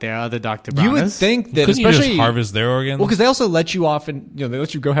be out there other Dr. Browners. You would think that, Couldn't you especially just harvest their organs? well, because they also let you off and they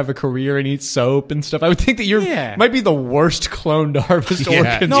let you go have a career and eat soap and stuff. I would think that you Yeah. might be the worst clone to harvest Yeah.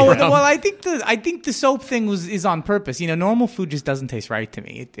 organs. No, from. well, I think the soap thing is on purpose. Normal food just doesn't taste right to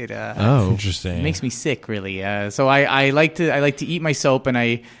me. It Interesting. It makes me sick, really. So I like to eat my soap,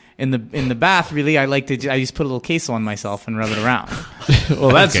 and in the bath, really, I just put a little queso on myself and rub it around. Well,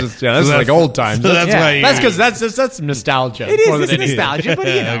 that's Okay. just, that's So like old times. So that's Yeah. why you, That's because that's nostalgia. It is. more than It's anything. nostalgia, but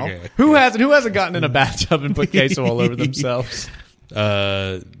Okay. Who hasn't gotten in a bathtub and put queso all over themselves?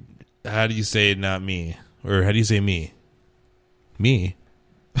 How do you say not me? Or how do you say me? Me?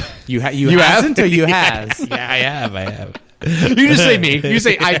 You hasn't or you has? Yeah, I have. You just say me. You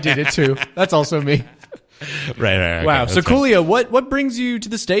say I did it too. That's also me. Right. Wow. Okay, So that's fine. Coolio, what brings you to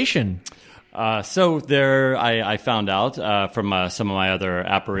the station? So there, I found out from some of my other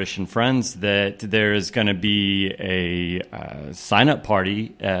apparition friends that there's going to be a sign-up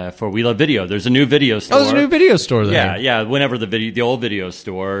party for We Love Video. There's a new video store. Oh, there's a new video store there. Yeah. Whenever the old video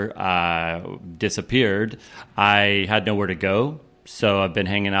store disappeared, I had nowhere to go, so I've been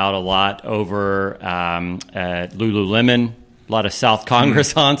hanging out a lot over at Lululemon. A lot of South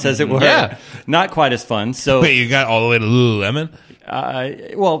Congress haunts, as it were. Yeah. Not quite as fun. So Wait, you got all the way to Lululemon?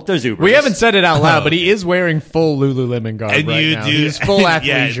 well, there's Uber. We haven't said it out loud, but he is wearing full Lululemon garb And right you now. do. He's full Yeah,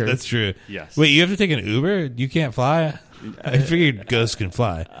 athleisure. that's true. Yes. Wait, you have to take an Uber? You can't fly? I figured ghosts can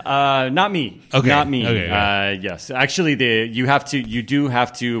fly. Not me. Okay. Not me. Okay. Yes, actually, you do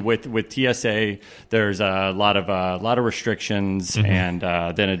have to with TSA. There's a lot of restrictions, and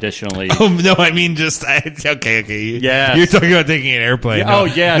then additionally, Oh no, I mean just okay. Yes. You're talking about taking an airplane. oh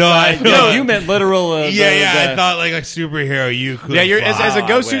yes, no, you meant literal. I thought like a superhero. You could. Yeah, you're as a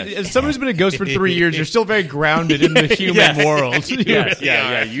ghost, I wish. as someone who's been a ghost for 3 years, you're still very grounded in the human Yes. world. Yes,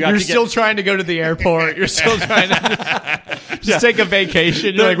 yeah. You're still trying to go to the airport. You're still trying to just take a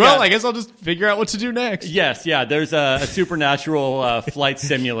vacation. You're like, well, Yeah. I guess I'll just figure out what to do next. Yes, yeah. There's a supernatural flight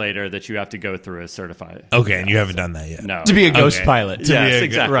simulator that you have to go through as certified. Okay, and you haven't done that yet. No. To be a ghost Okay. pilot. To Yes, be a-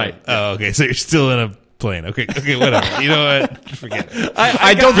 exactly. Right. Oh, okay. So you're still in a plane. Okay, whatever. You know what? Forget it.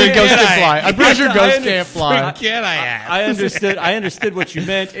 I don't think ghosts Forget can fly. I'm pretty sure ghosts can't fly. Forget I asked. I understood what you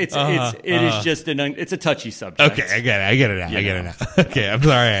meant. It is just it's a touchy subject. Okay, I get it now. I get it now. Okay, I'm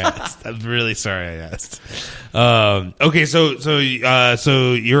sorry I asked. I'm really sorry I asked. Okay,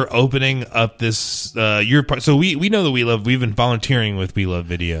 so you're opening up this. So we know that we've been volunteering with We Love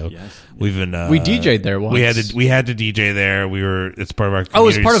Video. Yes. We've been We DJ'd there once. We had to DJ there. It's part of our Oh,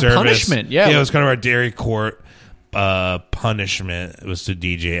 it's community part of service. punishment. Yeah. it was kind of our dairy court punishment. It was to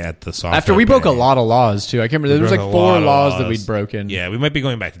DJ at the software. After we broke a bay. lot of laws too. I can't remember. There was like Broke a 4 lot of laws that we'd broken. Yeah, we might be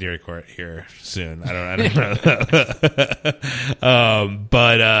going back to dairy court here soon. I don't know.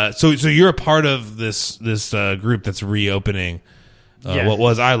 But so you're a part of this group that's reopening. Yeah. What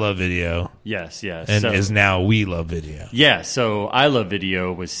was I Love Video Yes. and is now We Love Video. Yeah, so I Love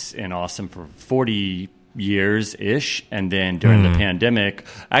Video was in Austin for 40 years ish, and then during the pandemic,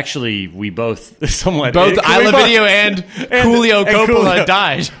 actually, we both somewhat Both I we Love both- Video and Coolio Coppola Coolio.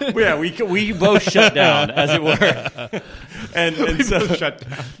 died. Yeah, we both shut down, as it were, and so shut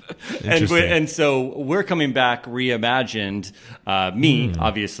down. Interesting. And so we're coming back reimagined. Me,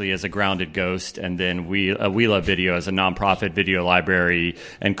 obviously, as a grounded ghost, and then We Love Video as a nonprofit video library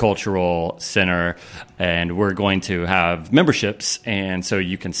and cultural center. And we're going to have memberships, and so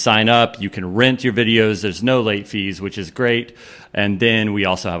you can sign up, you can rent your videos. There's no late fees, which is great. And then we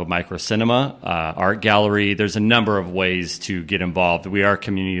also have a micro cinema, art gallery. There's a number of ways to get involved. We are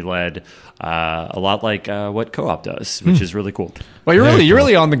community led, a lot like what Co-op does, which is really cool. Well, you're Very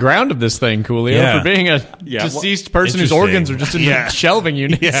really on the ground of this thing, Coolio, Yeah. for being a Yeah, deceased person whose interesting. organs are just in Yeah. the shelving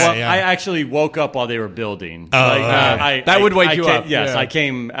unit. Yeah. Well, I actually woke up while they were building. okay. That would wake you came, up, Yes, yeah. I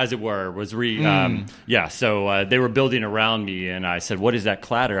came, as it were, so they were building around me, and I said, what is that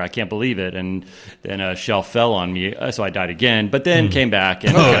clatter? I can't believe it. And then a shelf fell on me, so I died again, but then came back.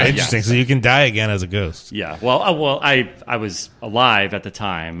 And, Oh, yeah. interesting. So you can die again as a ghost. Yeah, well, I was alive at the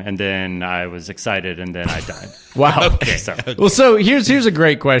time, and then I was excited, and then I died. Wow. Okay, so Well, so here's a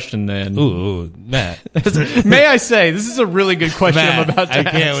great question then. Ooh, Matt. May I say, this is a really good question I'm Matt, about to I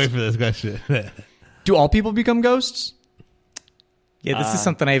ask. can't wait for this question. Do all people become ghosts? Yeah, this is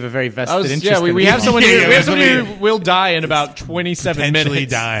something I have a very vested interest Yeah, in. we have someone Yeah, here. yeah, We have somebody- someone who will die in about 27 Potentially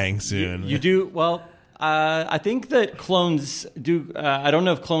minutes. dying soon. you do well. I think that clones do. I don't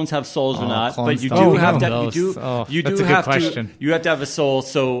know if clones have souls or not, clones but you don't do have have to. those. You do. Oh, You that's do a good have question. to. You have to have a soul.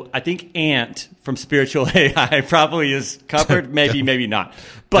 So I think Ant from Spiritual AI probably is covered. Maybe, maybe not.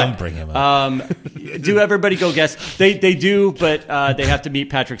 But Don't bring him up. do everybody go guess? They do, but they have to meet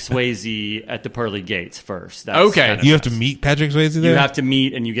Patrick Swayze at the pearly gates first. That's Okay. kind of You have to nuts. meet Patrick Swayze there? You have to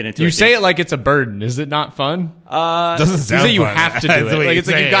meet, and you get into. You a say date. it like it's a burden. Is it not fun? Doesn't You sound say you fun. have to That's do the it. way Like you it's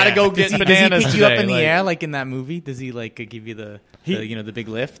like say you it, got to yeah. go Does get he bananas pick you up today, in the like- air like in that movie? Does he like give you the the big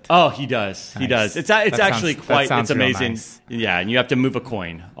lift? Oh, he does. He Nice. does. It's That actually sounds- quite. that sounds It's real amazing. nice. Yeah, and you have to move a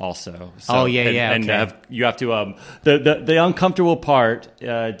coin also. So Oh, yeah, and you have to the uncomfortable part,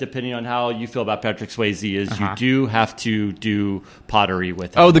 depending on how you feel about Patrick Swayze, is you do have to do pottery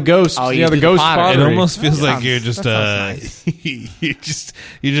with him. Oh, the ghost. Oh, yeah, you the do ghost the pottery. pottery. It almost feels like sounds- you're just that sounds nice.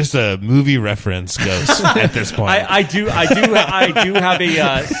 you're just a movie reference ghost at this point. I do have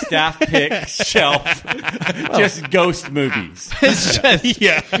a staff pick shelf, just ghost movies.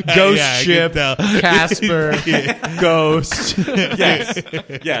 yeah, Ghost yeah, I ship, can tell. Casper, Ghost.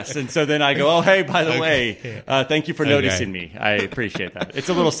 Yes, and so then I go, oh, hey, by the way, thank you for noticing me. I appreciate that. It's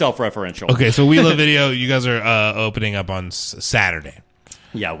a little self-referential. Okay, so We Love Video, you guys are opening up on Saturday.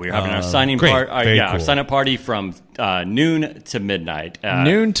 Yeah, we're having our signing great. party. Very Our cool. sign-up party from noon to midnight.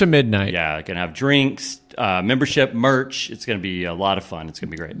 Noon to midnight. Yeah, gonna have drinks, membership, merch. It's gonna be a lot of fun. It's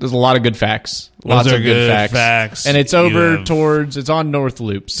gonna be great. There's a lot of good facts. Those Lots are of good good facts. facts. And it's You over have- towards, it's on North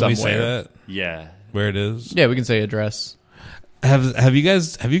Loop Can somewhere. we say that? Yeah. Where it is? Yeah, we can say address. Have you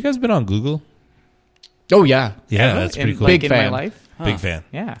guys been on Google? Oh, yeah. Yeah, that's pretty cool. Big in fan. my life. Big fan.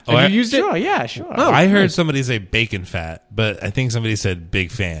 Yeah. Oh, Have you used it? Sure. Yeah. Sure. Oh, I heard nice. somebody say bacon fat, but I think somebody said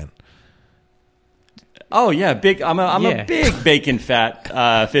big fan. Oh yeah, big. I'm Yeah. a big bacon fat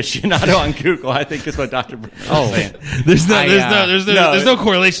aficionado on Google. I think that's what Dr. Oh, There's I, there's no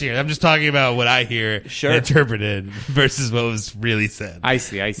correlation here. I'm just talking about what I hear Sure. interpreted versus what was really said. I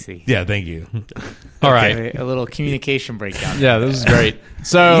see. Yeah, thank you. All right. A little communication breakdown. Yeah, this is great.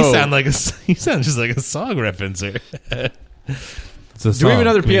 So, You sound just like a song referencer. It's a do we have song,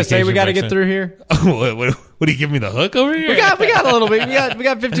 another PSA we communication got to get breakdown. through here? Oh, what do you give me the hook over here? We got a little bit. We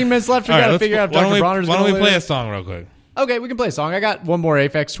got 15 minutes left. We All right, got to let's- figure out if why don't Dr. we- Bronner's Why don't going we to play a live. song real quick? Okay, we can play a song. I got one more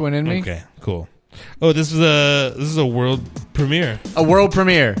Aphex Twin in me. Okay, cool. Oh, this is a world premiere. A world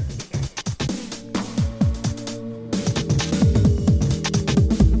premiere.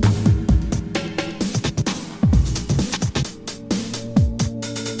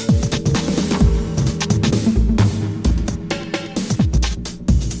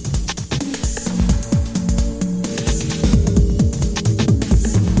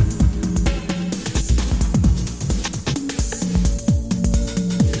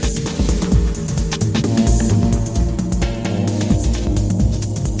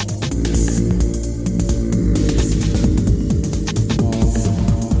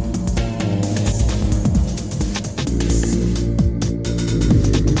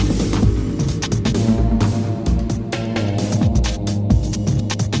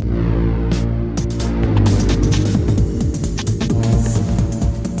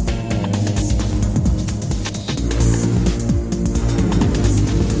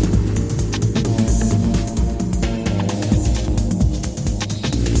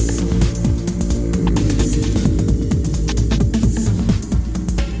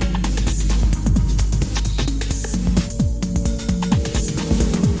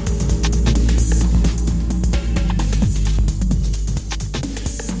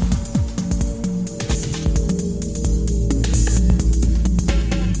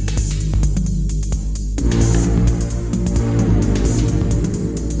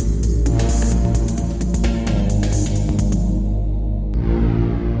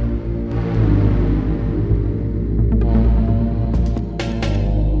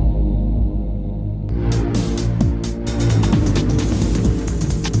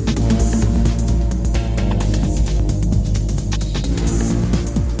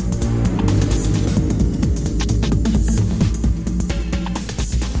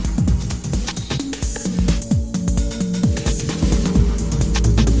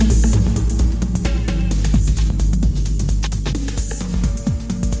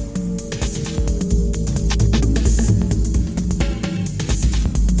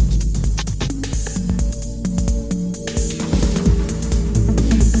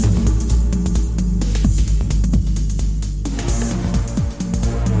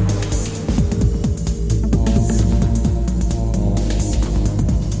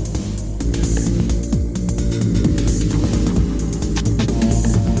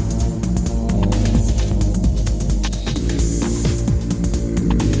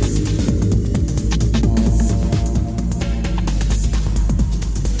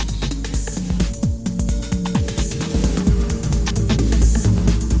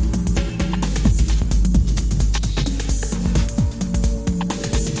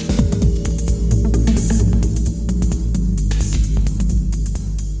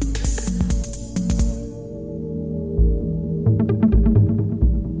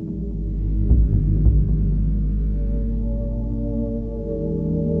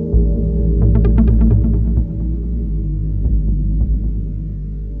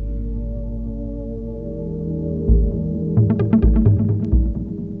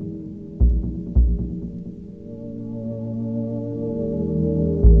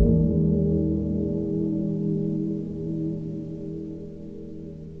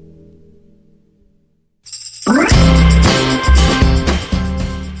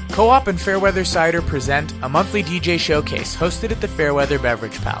 Co-op and Fairweather Cider present a monthly DJ showcase hosted at the Fairweather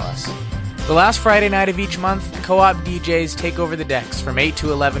Beverage Palace. The last Friday night of each month, Co-op DJs take over the decks from 8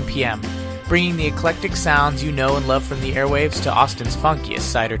 to 11 p.m., bringing the eclectic sounds you know and love from the airwaves to Austin's funkiest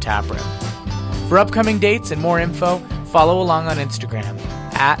cider taproom. For upcoming dates and more info, follow along on Instagram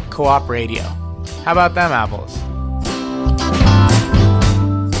at Co-op Radio. How about them apples?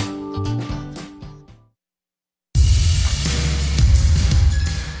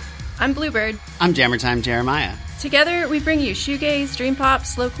 I'm Bluebird. I'm Jammertime Jeremiah. Together, we bring you shoegaze, dream pop,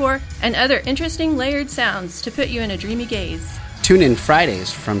 slowcore, and other interesting layered sounds to put you in a dreamy gaze. Tune in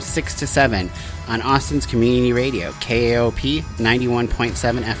Fridays from 6 to 7 on Austin's Community Radio, KAOP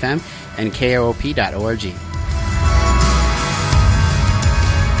 91.7 FM and KAOP.org.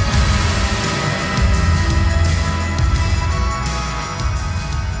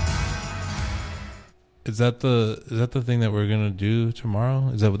 Is that the thing that we're gonna do tomorrow?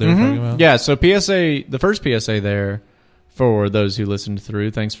 Is that what they were talking about? Yeah. So PSA, the first PSA there for those who listened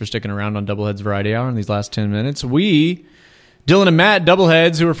through. Thanks for sticking around on Doubleheads Variety Hour in these last 10 minutes. We, Dylan and Matt,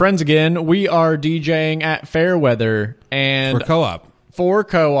 Doubleheads, who are friends again, we are DJing at Fairweather and For Co-op. For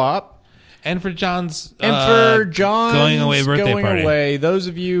Co-op. And for John's going away birthday party. Those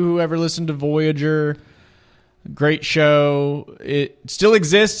of you who ever listened to Voyager, great show. It still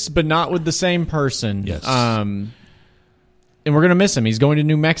exists, but not with the same person. Yes. And we're gonna miss him. He's going to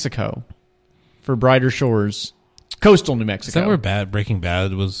New Mexico for brighter shores, coastal New Mexico. Is that where Breaking Bad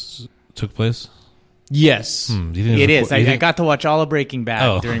took place? Yes, Do you think It there's is. a- do you I think- got to watch all of Breaking Bad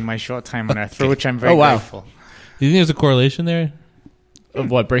Oh. during my short time on Earth, for which I'm very Oh, wow. grateful. Do you think there's a correlation there? Of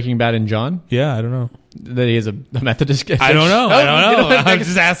what, Breaking Bad and John? Yeah, I don't know. That he is a Methodist. I don't know. I don't know. You know, I'm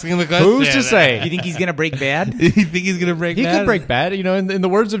just asking the question. Who's to say? You think he's gonna break bad? You think he's gonna break He bad? could break bad. You know, in the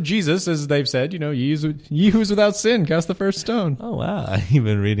words of Jesus, as they've said, you know, ye who's without sin, cast the first stone. Oh wow, you've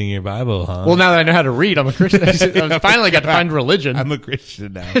been reading your Bible, huh? Well, now that I know how to read, I'm a Christian. I finally got to find religion. I'm a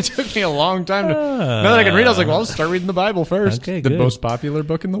Christian now. It took me a long time to. Now that I can read, I was like, well, I'll start reading the Bible first. Okay, the good. most popular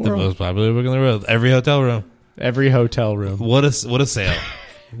book in the The world. most popular book in the world. Every hotel room. Every hotel room. What a sale.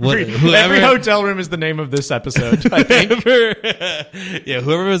 Every hotel room is the name of this episode, I think.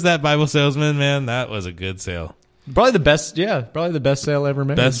 Whoever was that Bible salesman, man, that was a good sale. Probably the best sale ever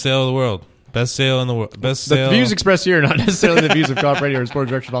made. Best sale of the world. Best sale in the world. Best The sale. views expressed here are not necessarily the views of Co-op Radio or Sports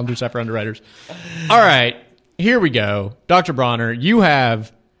Direction Volunteer Staff or Underwriters. All right, here we go. Dr. Bronner, you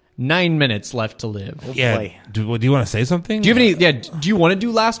have 9 minutes left to live. Yeah. Do you want to say something? Do you have any? Yeah. Do you want to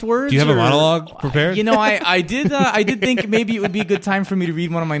do last words? Do you have or- a monologue prepared? You know, I did think maybe it would be a good time for me to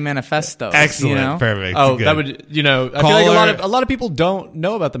read one of my manifestos. Excellent. You know? Perfect. Oh, Good. that would I feel like Caller- a lot of people don't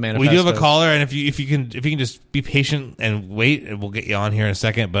know about the We manifesto. do have a caller, and if you can just be patient and wait, and we'll get you on here in a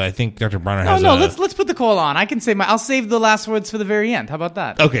second. But I think Dr. Bronner has. Let's put the call on. I can say I'll save the last words for the very end. How about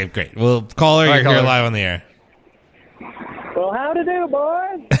that? Okay, great. Well, caller, All right, you're caller. live on the air. Well, howdy do,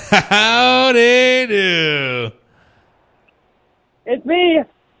 boys. Howdy do. It's me,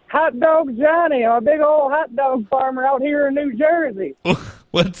 Hot Dog Johnny, a big old hot dog farmer out here in New Jersey.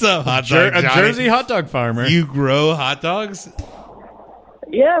 What's up, hot dog a Johnny? Jersey hot dog farmer. You grow hot dogs?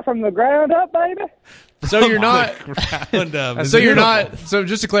 Yeah, from the ground up, baby. So you're not. Ground up. So you're not. So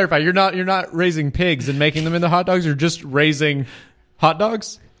just to clarify, you're not raising pigs and making them into hot dogs. You're just raising hot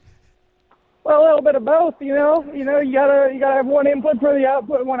dogs. Well, a little bit of both, you know. You gotta have one input for the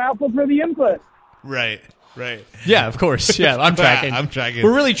output, one output for the input. Right. Yeah, of course. Yeah, I'm tracking. I'm tracking.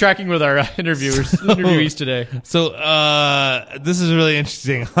 We're really tracking with our interviewees today. So this is really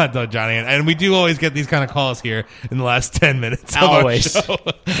interesting, Hot Dog Johnny, and we do always get these kind of calls here in the last 10 minutes. Of Always. our show.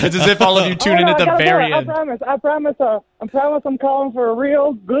 It's as if all of you tune in at the very end. I promise I'm calling for a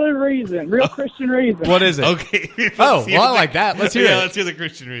real good reason, real Christian reason. What is it? Okay. Oh, well, I like that. Let's hear it. Let's hear the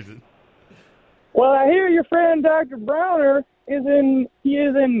Christian reason. Well, I hear your friend Dr. Browner is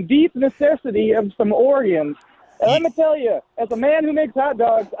in deep necessity of some organs. And let me tell you, as a man who makes hot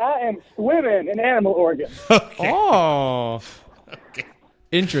dogs, I am swimming in animal organs. Oh,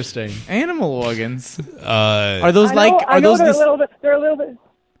 Interesting. animal organs. Are those I know they're a little bit.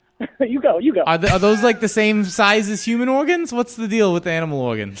 You go. Are those like the same size as human organs? What's the deal with animal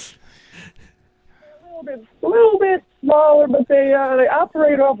organs? A little bit smaller, but they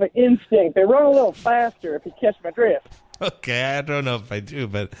operate off of instinct. They run a little faster, if you catch my drift. Okay, I don't know if I do,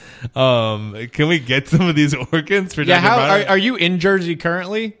 but can we get some of these organs for Yeah, Dr. how Bronner? are you in Jersey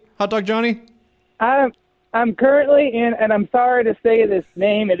currently, Hot Dog Johnny? I'm currently in, and I'm sorry to say this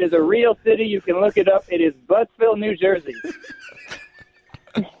name. It is a real city. You can look it up. It is Buttsville, New Jersey.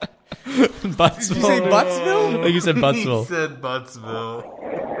 Buttsville. Did you say Buttsville? I think you said Buttsville. He said Buttsville.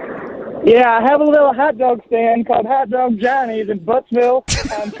 Yeah, I have a little hot dog stand called Hot Dog Johnny's in Buttsville.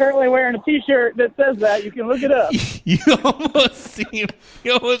 I'm currently wearing a T-shirt that says that. You can look it up. You almost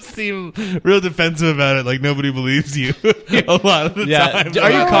seem real defensive about it, like nobody believes you a lot of the time.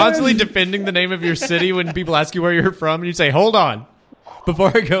 Are you constantly defending the name of your city when people ask you where you're from and you say, hold on,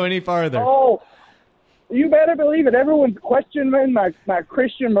 before I go any farther? Oh, you better believe it. Everyone's questioning my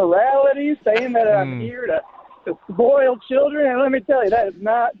Christian morality, saying that I'm here to spoil children, and let me tell you, that is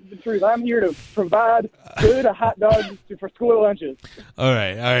not the truth. I'm here to provide good hot dogs for school lunches. All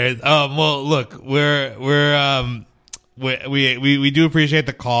right. Well, look, we do appreciate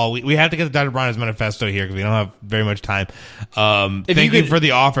the call. We have to get the Dr. Bronner's manifesto here because we don't have very much time. Thank you for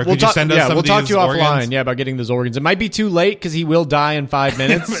the offer. Could you send us some of these talk to you organs? offline. Yeah, about getting those organs. It might be too late because he will die in 5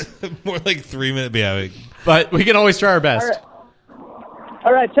 minutes. More like 3 minutes. Yeah, but we can always try our best.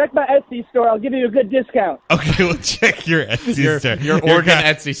 All right, check my Etsy store. I'll give you a good discount. Okay, we'll check your Etsy store. Your organ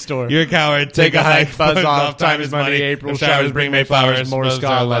Etsy store. You're a coward. Take a hike. Buzz off. Time is money. April showers bring May flowers. More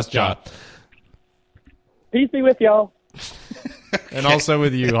scar, less jaw. Peace be with y'all. And also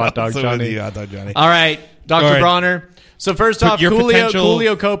with you, Hot Dog Johnny. All All right, Dr. Bronner. So first off, your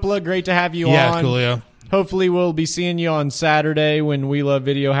Coolio Coppola, great to have you on. Yeah, Coolio. Hopefully we'll be seeing you on Saturday when We Love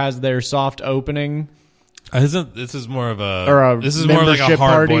Video has their soft opening. This is more of a membership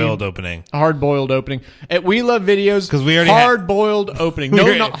hard-boiled opening. A hard-boiled opening. At We Love Videos, because we already hard-boiled opening.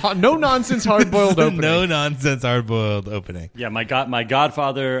 No nonsense hard-boiled opening. No nonsense hard-boiled opening. Yeah, my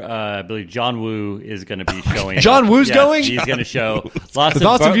Godfather, I believe John Woo is going to be showing. John Woo's going? He's going to show lots the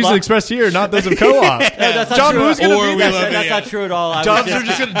thoughts and views expressed here, not those of Co-op. That's not John true. Woo's going to be there. That's not true at all. Dubs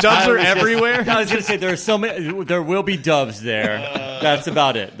are everywhere. I was going to say there are so many. There will be dubs there. That's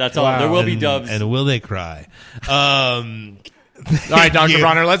about it. That's all. There will be dubs. And will they cry? All right, Dr.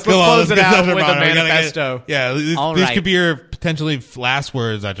 Bronner, let's close it out with a manifesto. This could be your potentially last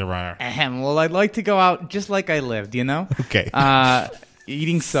words, Dr. Bronner. Well, I'd like to go out just like I lived, you know? Okay.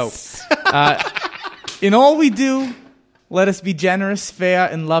 Eating soap. In all we do, let us be generous, fair,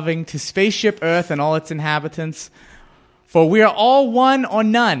 and loving to Spaceship Earth and all its inhabitants, for we are all one or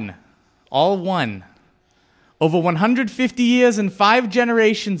none. All one. Over 150 years and 5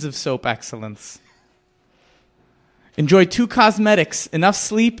 generations of soap excellence. Enjoy 2 cosmetics, enough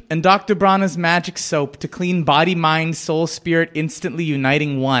sleep, and Dr. Bronner's magic soap to clean body, mind, soul, spirit, instantly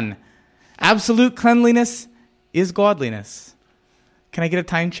uniting one. Absolute cleanliness is godliness. Can I get a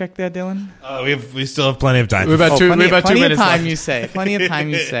time check there, Dylan? We still have plenty of time. We have 2 minutes Plenty of time, left. you say. Plenty of time,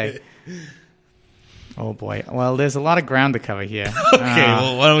 you say. Oh, boy. Well, there's a lot of ground to cover here. Okay,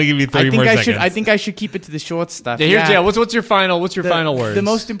 well, why don't we give you 30 more seconds? I think I should keep it to the short stuff. What's your final words? The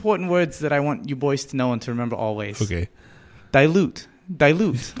most important words that I want you boys to know and to remember always. Okay. Dilute.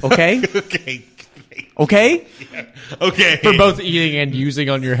 Okay? Okay. Okay? Yeah. Okay. For both eating and using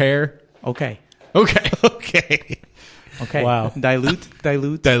on your hair? Okay. Okay. Wow. Dilute.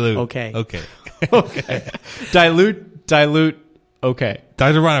 Okay. Okay. Dilute. Okay.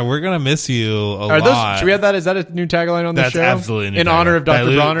 Dr. Bronner, we're going to miss you a lot. Should we have that? Is that a new tagline on the show? That's absolutely a new in honor of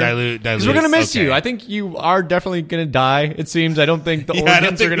Dr. Bronner? Dilute. Because we're going to miss you. I think you are definitely going to die, it seems. I don't think the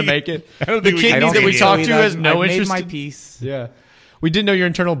organs are going to make it. The kidney that we talked to has no interest. I made my peace. Yeah. We didn't know your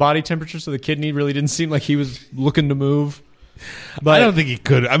internal body temperature, so the kidney really didn't seem like he was looking to move. But I don't think he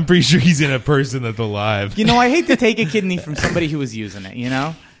could. I'm pretty sure he's in a person that's alive. You know, I hate to take a kidney from somebody who was using it, you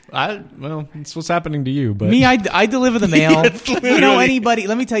know? Well, it's what's happening to you. But me, I deliver the mail. Anybody.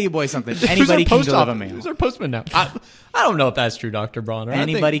 Let me tell you, boys, something. Anybody can deliver mail. Who's our postman now? I don't know if that's true, Dr. Bronner.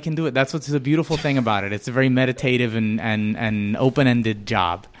 Anybody can do it. That's what's the beautiful thing about it. It's a very meditative and open-ended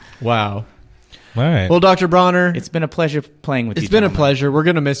job. Wow. All right. Well, Dr. Bronner, it's been a pleasure playing with you. It's been a pleasure. We're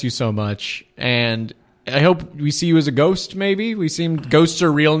going to miss you so much, and I hope we see you as a ghost, maybe. Ghosts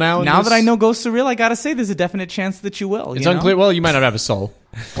are real now. Now that I know ghosts are real, I gotta say there's a definite chance that you will. It's unclear. Well, you might not have a soul.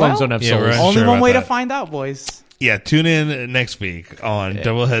 Clones don't have souls. Only one way to find out, boys. Yeah, tune in next week on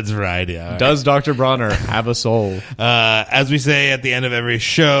Doubleheads Variety Hour. Does Dr. Bronner have a soul? As we say at the end of every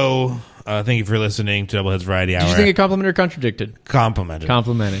show, thank you for listening to Doubleheads Variety Hour. Did you think it complimented or contradicted? Complimented.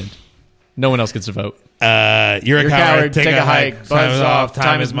 No one else gets to vote. You're a coward. Take a hike. Buzz off.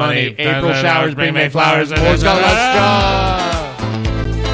 Time is money. April showers bring May flowers. More